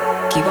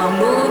 Keep on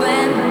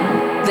moving,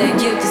 then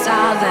you can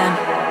solve them.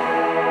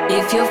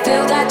 If you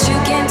feel that you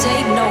can't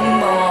take no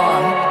more,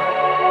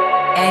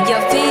 and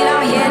your feet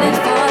are headed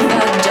for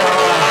the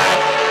door,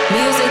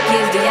 music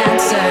is the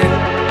answer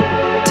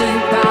to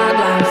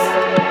problems.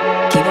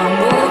 Keep on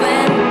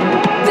moving,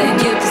 then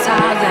you can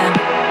solve them.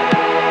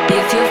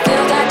 If you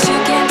feel that you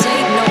can't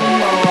take no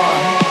more,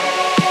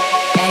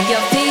 and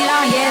your feet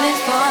are headed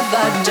for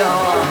the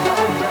door,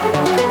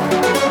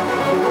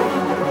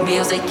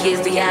 music is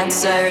the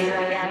answer.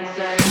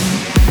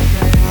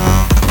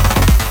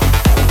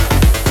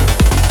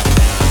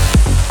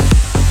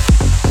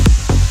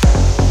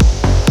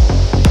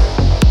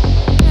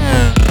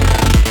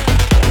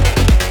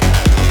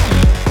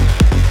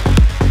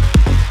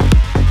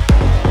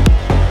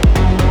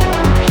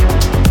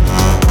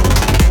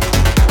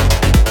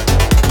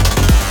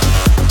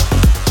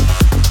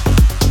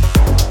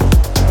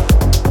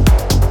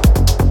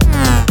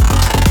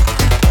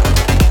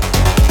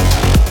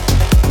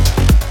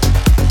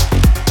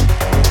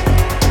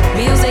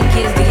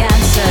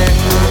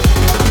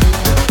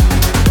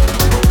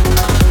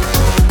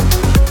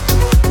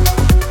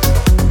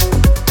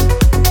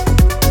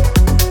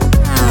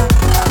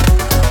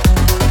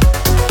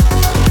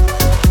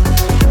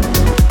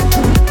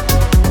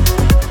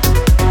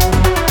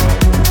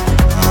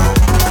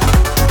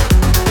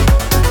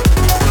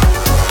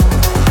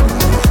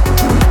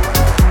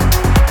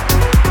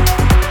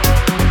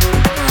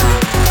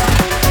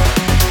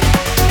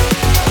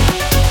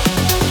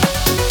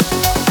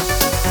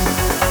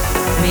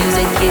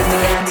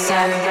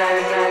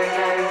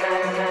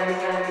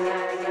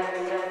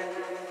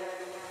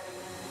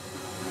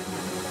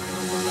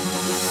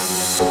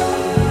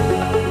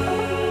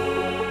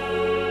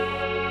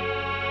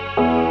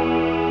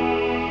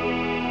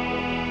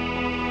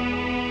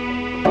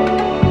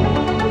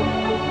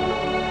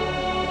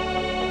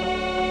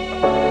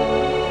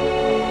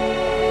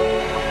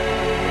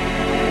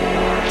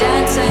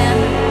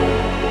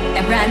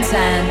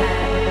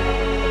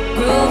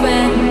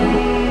 Grooving,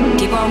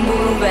 keep on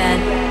moving,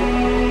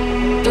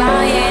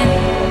 flying,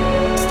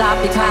 stop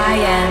your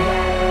crying,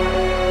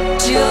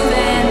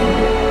 choosing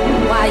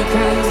while you're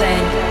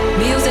cruising.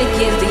 Music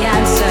is the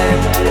answer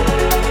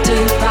to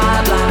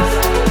problems.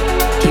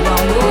 Keep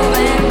on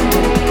moving,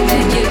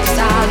 then you can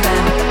solve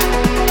them.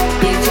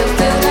 If you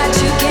feel that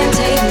you can't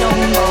take no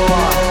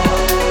more,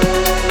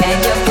 and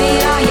your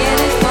feet are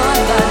headed for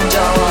the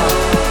door,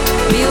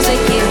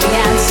 music is the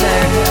answer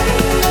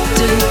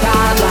to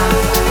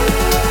problems.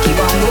 Keep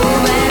on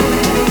moving,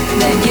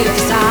 then you can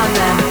solve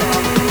them.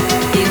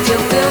 If you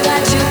feel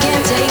that you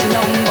can't take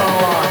no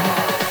more,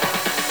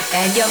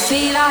 and your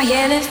feet are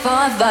headed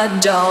for the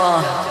door.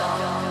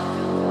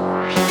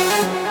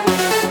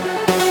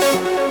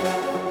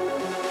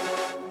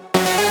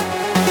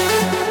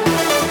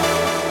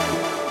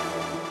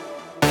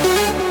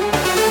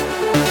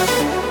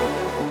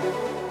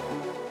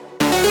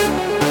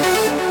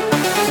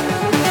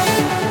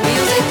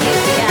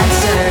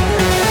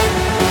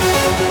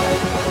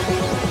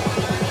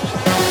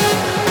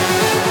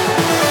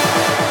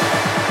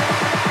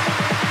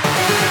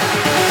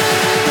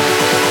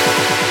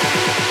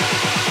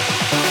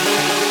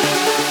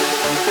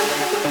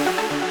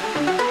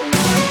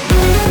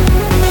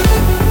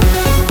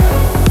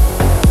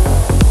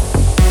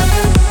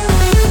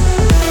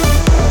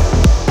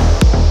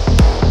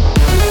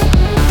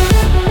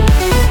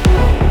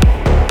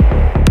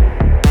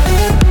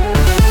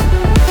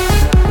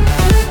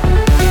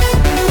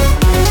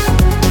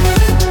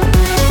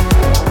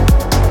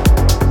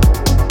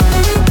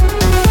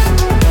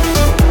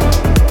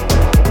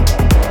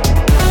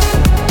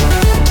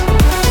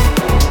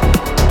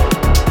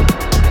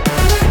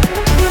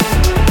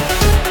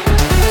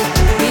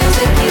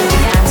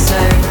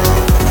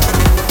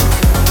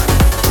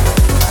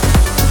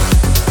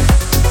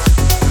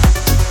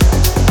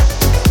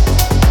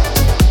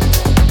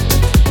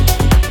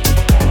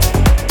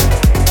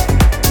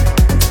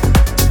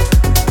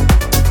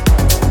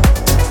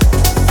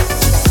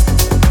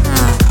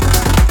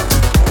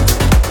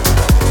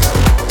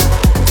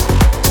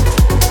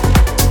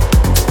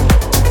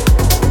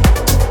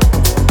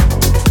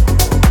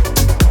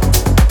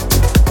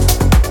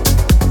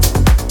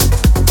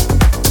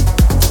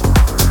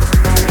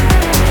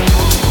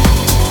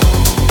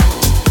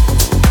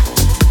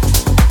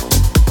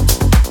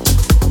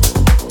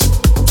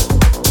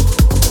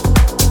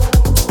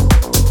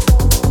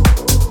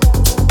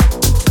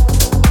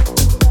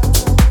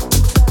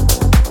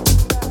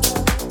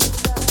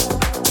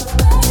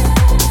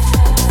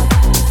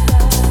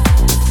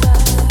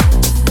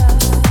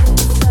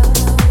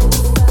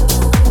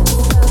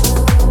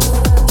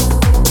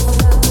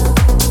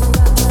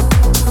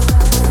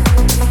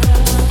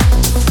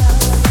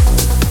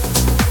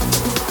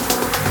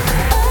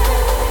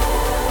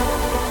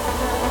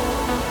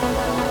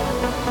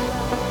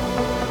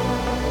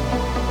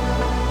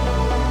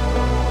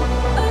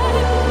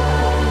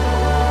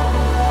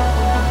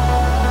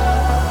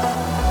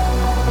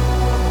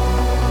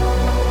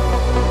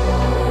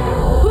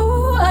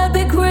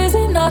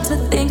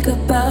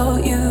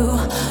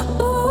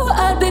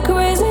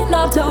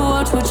 not to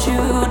watch what you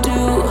do.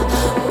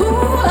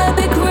 Ooh, I'd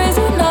be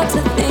crazy not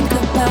to think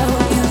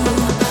about you.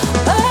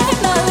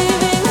 I'm not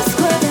leaving this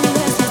club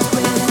unless it's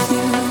with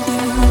you.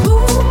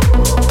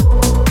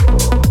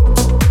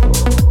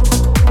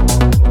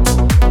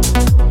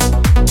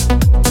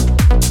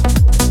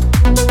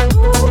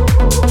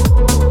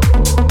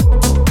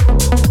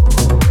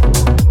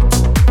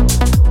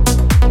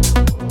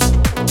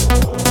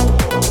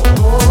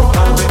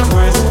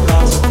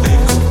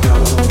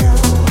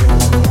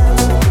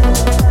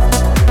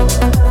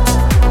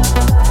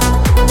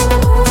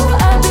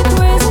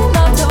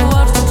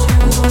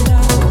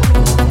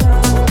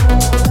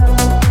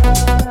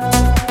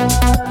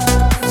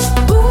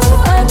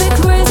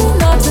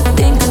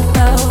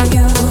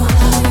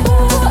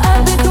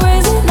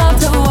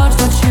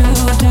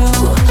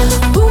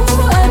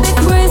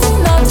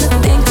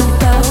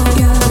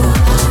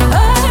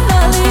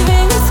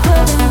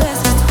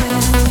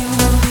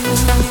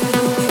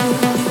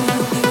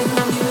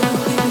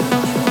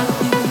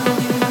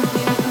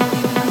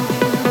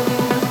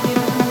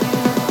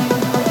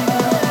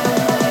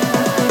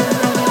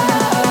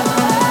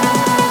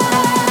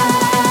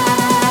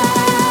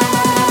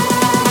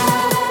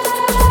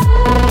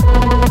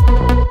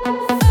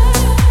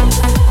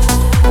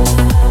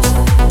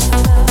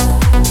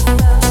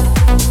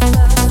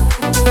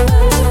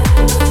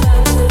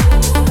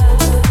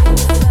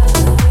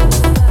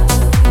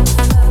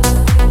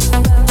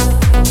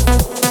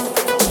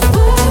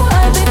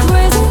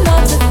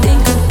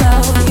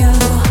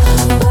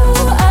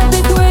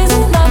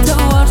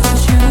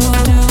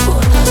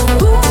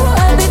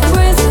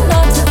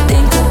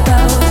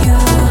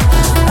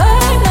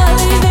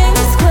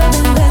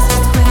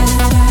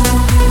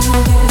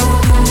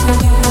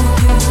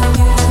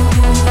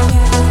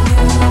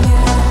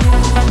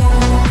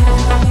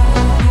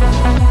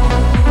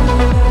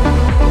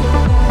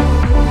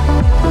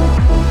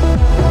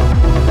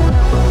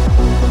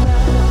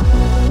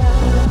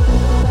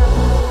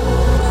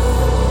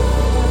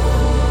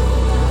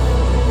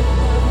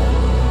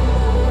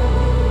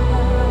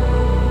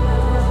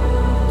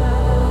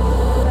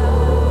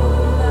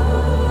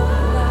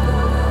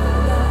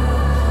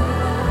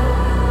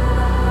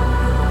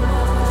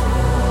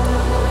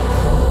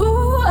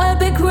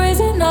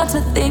 To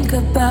think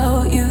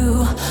about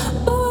you.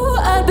 Ooh,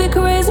 I'd be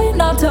crazy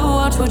not to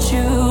watch what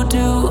you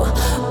do.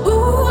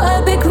 Ooh,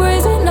 I'd be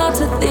crazy not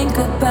to think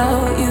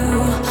about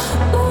you.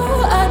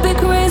 Ooh, I'd be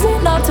crazy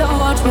not to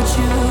watch what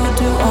you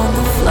do on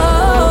the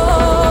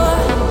floor.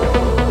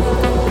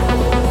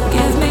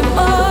 Give me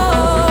more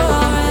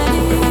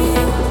already.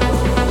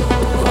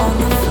 On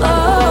the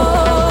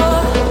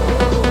floor.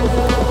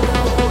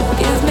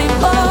 Give me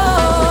more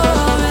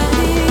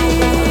already.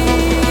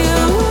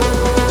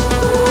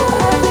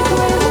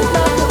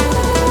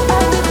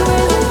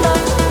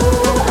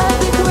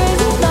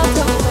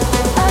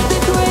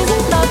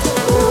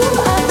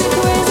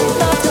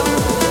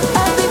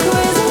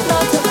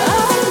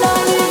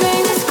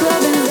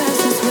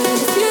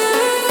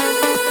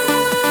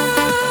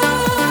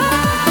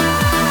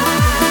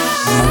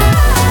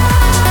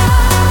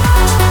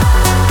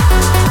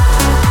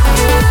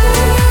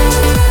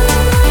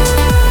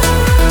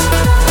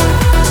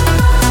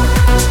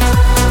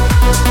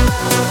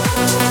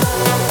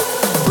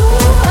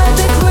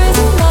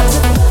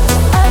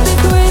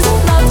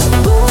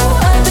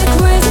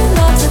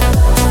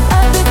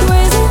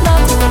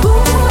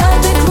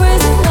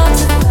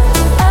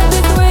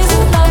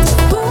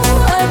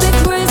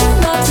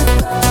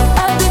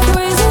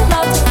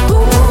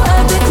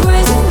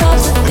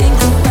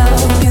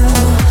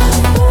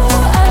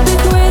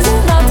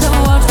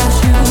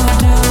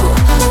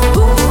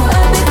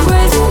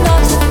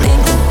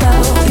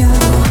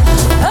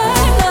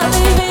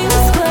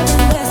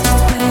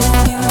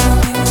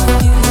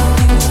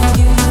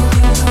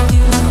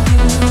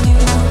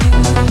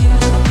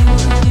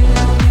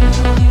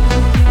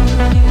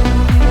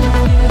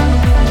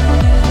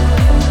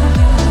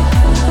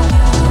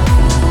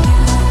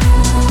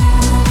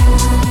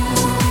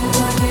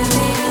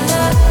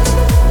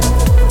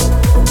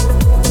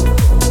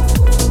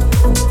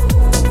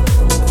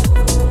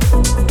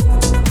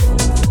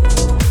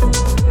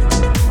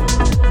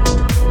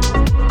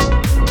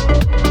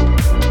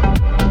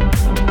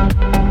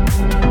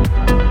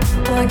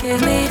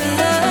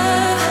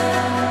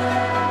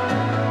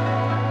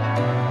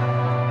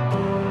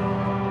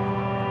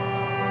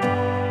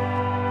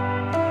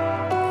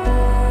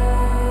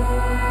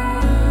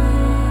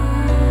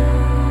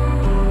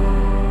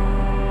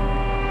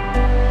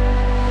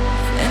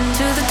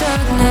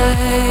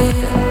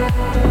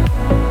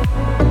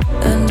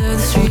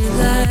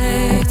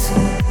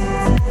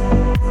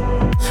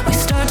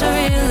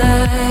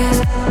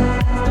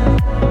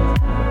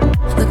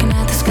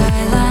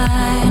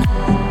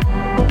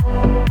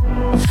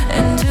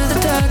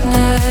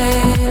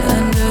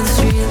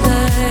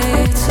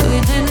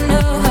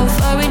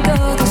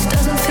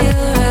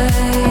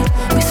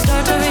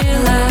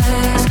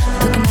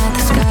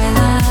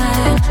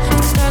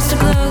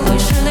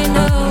 Surely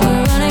know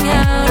we're running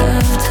out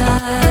of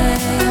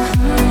time.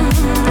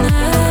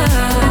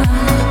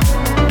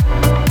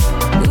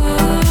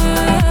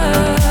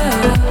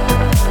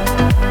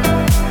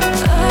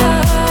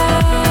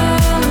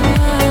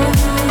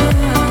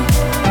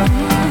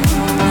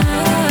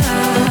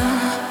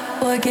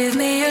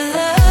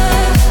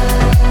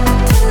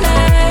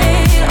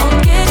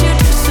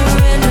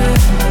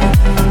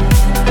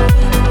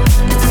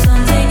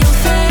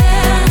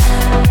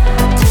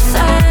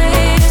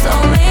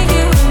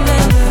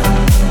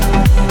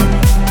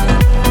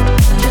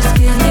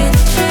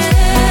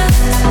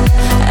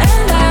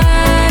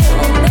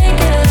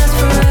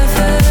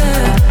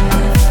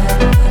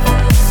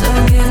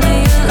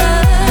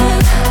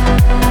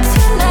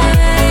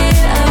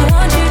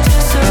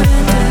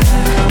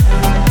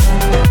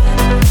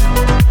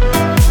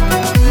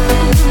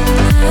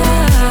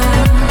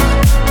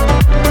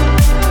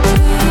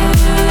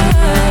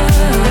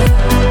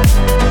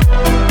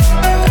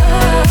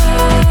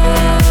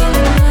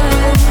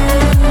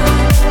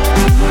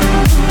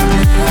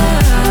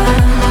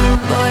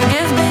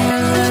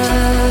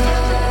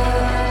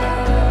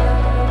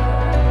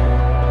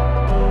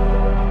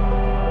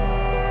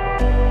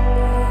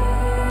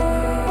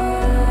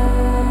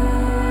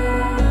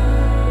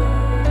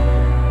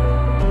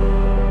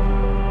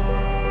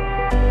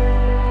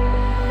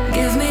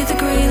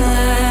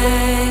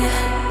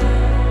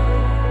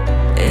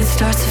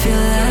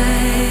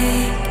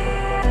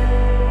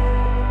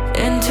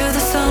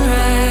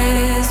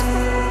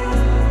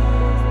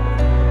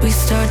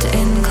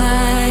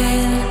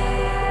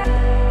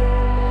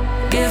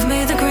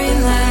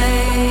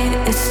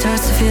 It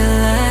starts to feel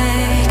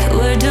like,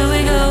 where do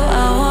we go?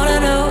 I wanna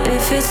know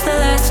if it's the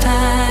last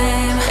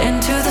time.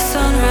 Into the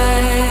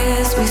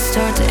sunrise, we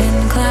start to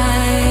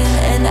incline,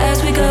 and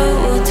as we go,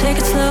 we'll take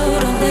it slow.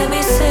 Don't let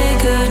me say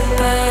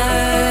goodbye.